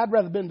about you, but I'd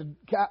rather been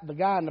the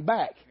guy in the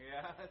back.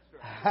 Yeah, that's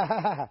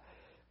right.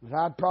 But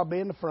I'd probably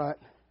be in the front.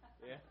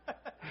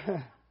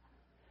 Yeah.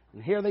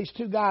 And here these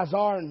two guys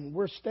are, and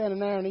we're standing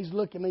there, and he's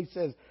looking, and he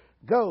says,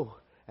 "Go."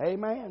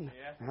 Amen.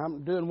 Yeah. And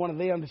I'm doing one of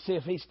them to see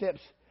if he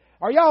steps.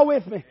 Are y'all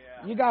with me?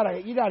 Yeah.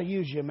 You gotta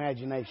use your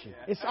imagination.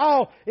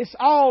 Yeah. It's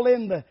all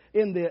in the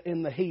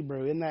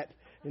Hebrew, in that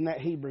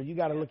Hebrew. You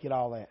gotta look at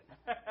all that.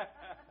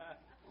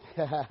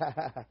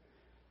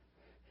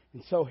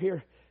 And so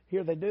here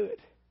they do it.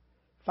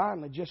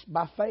 Finally, just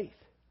by faith.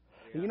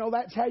 Yeah. And you know,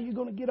 that's how you're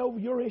going to get over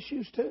your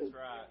issues too. That's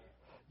right.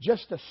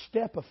 Just a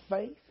step of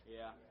faith.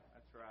 Yeah,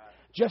 that's right.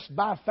 Just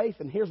by faith.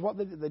 And here's what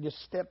they did. They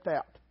just stepped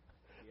out.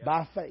 Yep.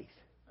 By faith.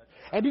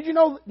 Right. And did you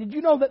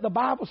know that the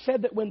Bible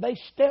said that when they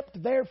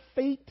stepped their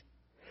feet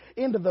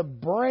into the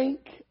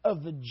brink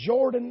of the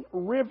Jordan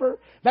River,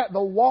 that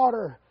the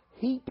water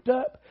heaped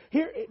up?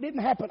 Here, it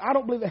didn't happen. I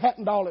don't believe it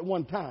happened all at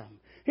one time.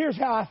 Here's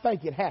how I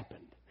think it happened.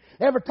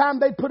 Every time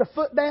they put a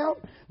foot down,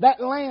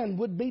 that land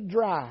would be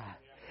dry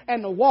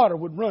and the water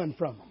would run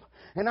from them.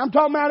 And I'm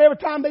talking about every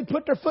time they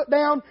put their foot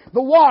down,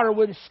 the water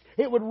would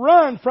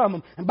run from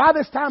them. And by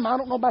this time, I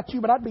don't know about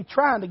you, but I'd be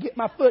trying to get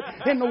my foot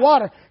in the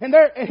water. And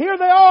here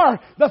they are,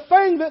 the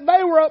thing that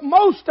they were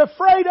most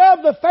afraid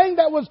of, the thing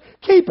that was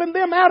keeping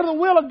them out of the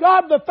will of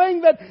God, the thing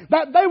that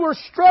they were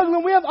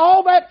struggling with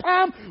all that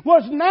time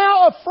was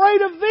now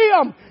afraid of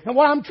them. And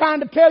what I'm trying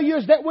to tell you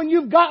is that when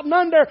you've gotten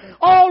under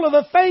all of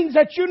the things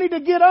that you need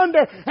to get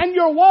under and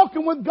you're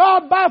walking with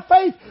God by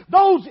faith,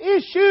 those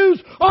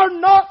issues are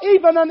not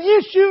even an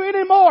issue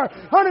anymore.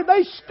 Honey,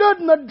 they stood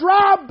in the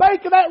dry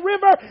bank of that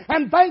river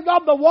and thank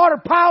God the water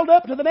piled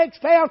up to the next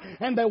town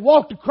and they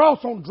walked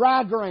across on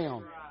dry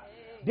ground.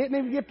 Didn't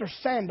even get their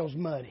sandals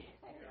muddy.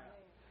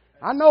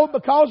 I know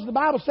because the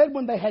Bible said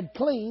when they had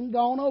clean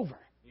gone over.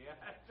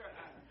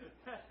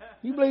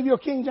 You believe your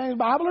King James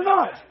Bible or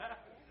not?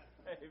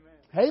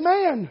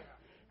 Amen.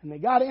 And they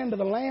got into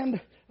the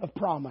land of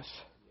promise.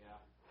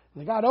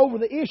 They got over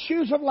the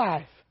issues of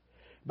life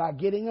by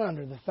getting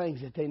under the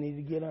things that they need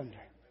to get under.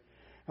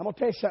 I'm going to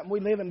tell you something. We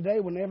live in a day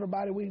when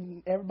everybody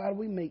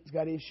we meet's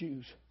got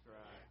issues.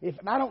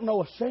 And I don't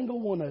know a single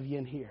one of you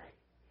in here,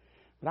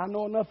 but I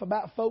know enough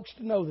about folks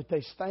to know that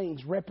there's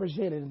things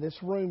represented in this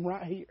room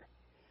right here.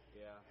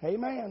 Yeah.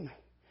 Amen.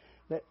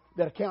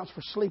 That accounts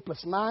for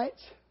sleepless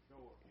nights.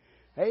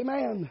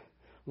 Amen.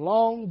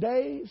 Long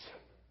days.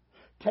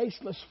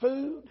 Tasteless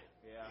food.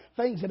 Yeah.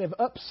 Things that have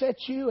upset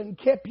you and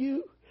kept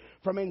you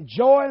from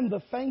enjoying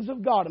the things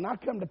of God. And I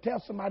come to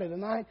tell somebody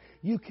tonight,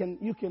 you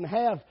can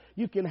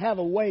have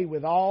a way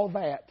with all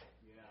that.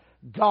 Yeah.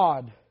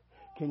 God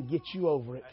can get you over it.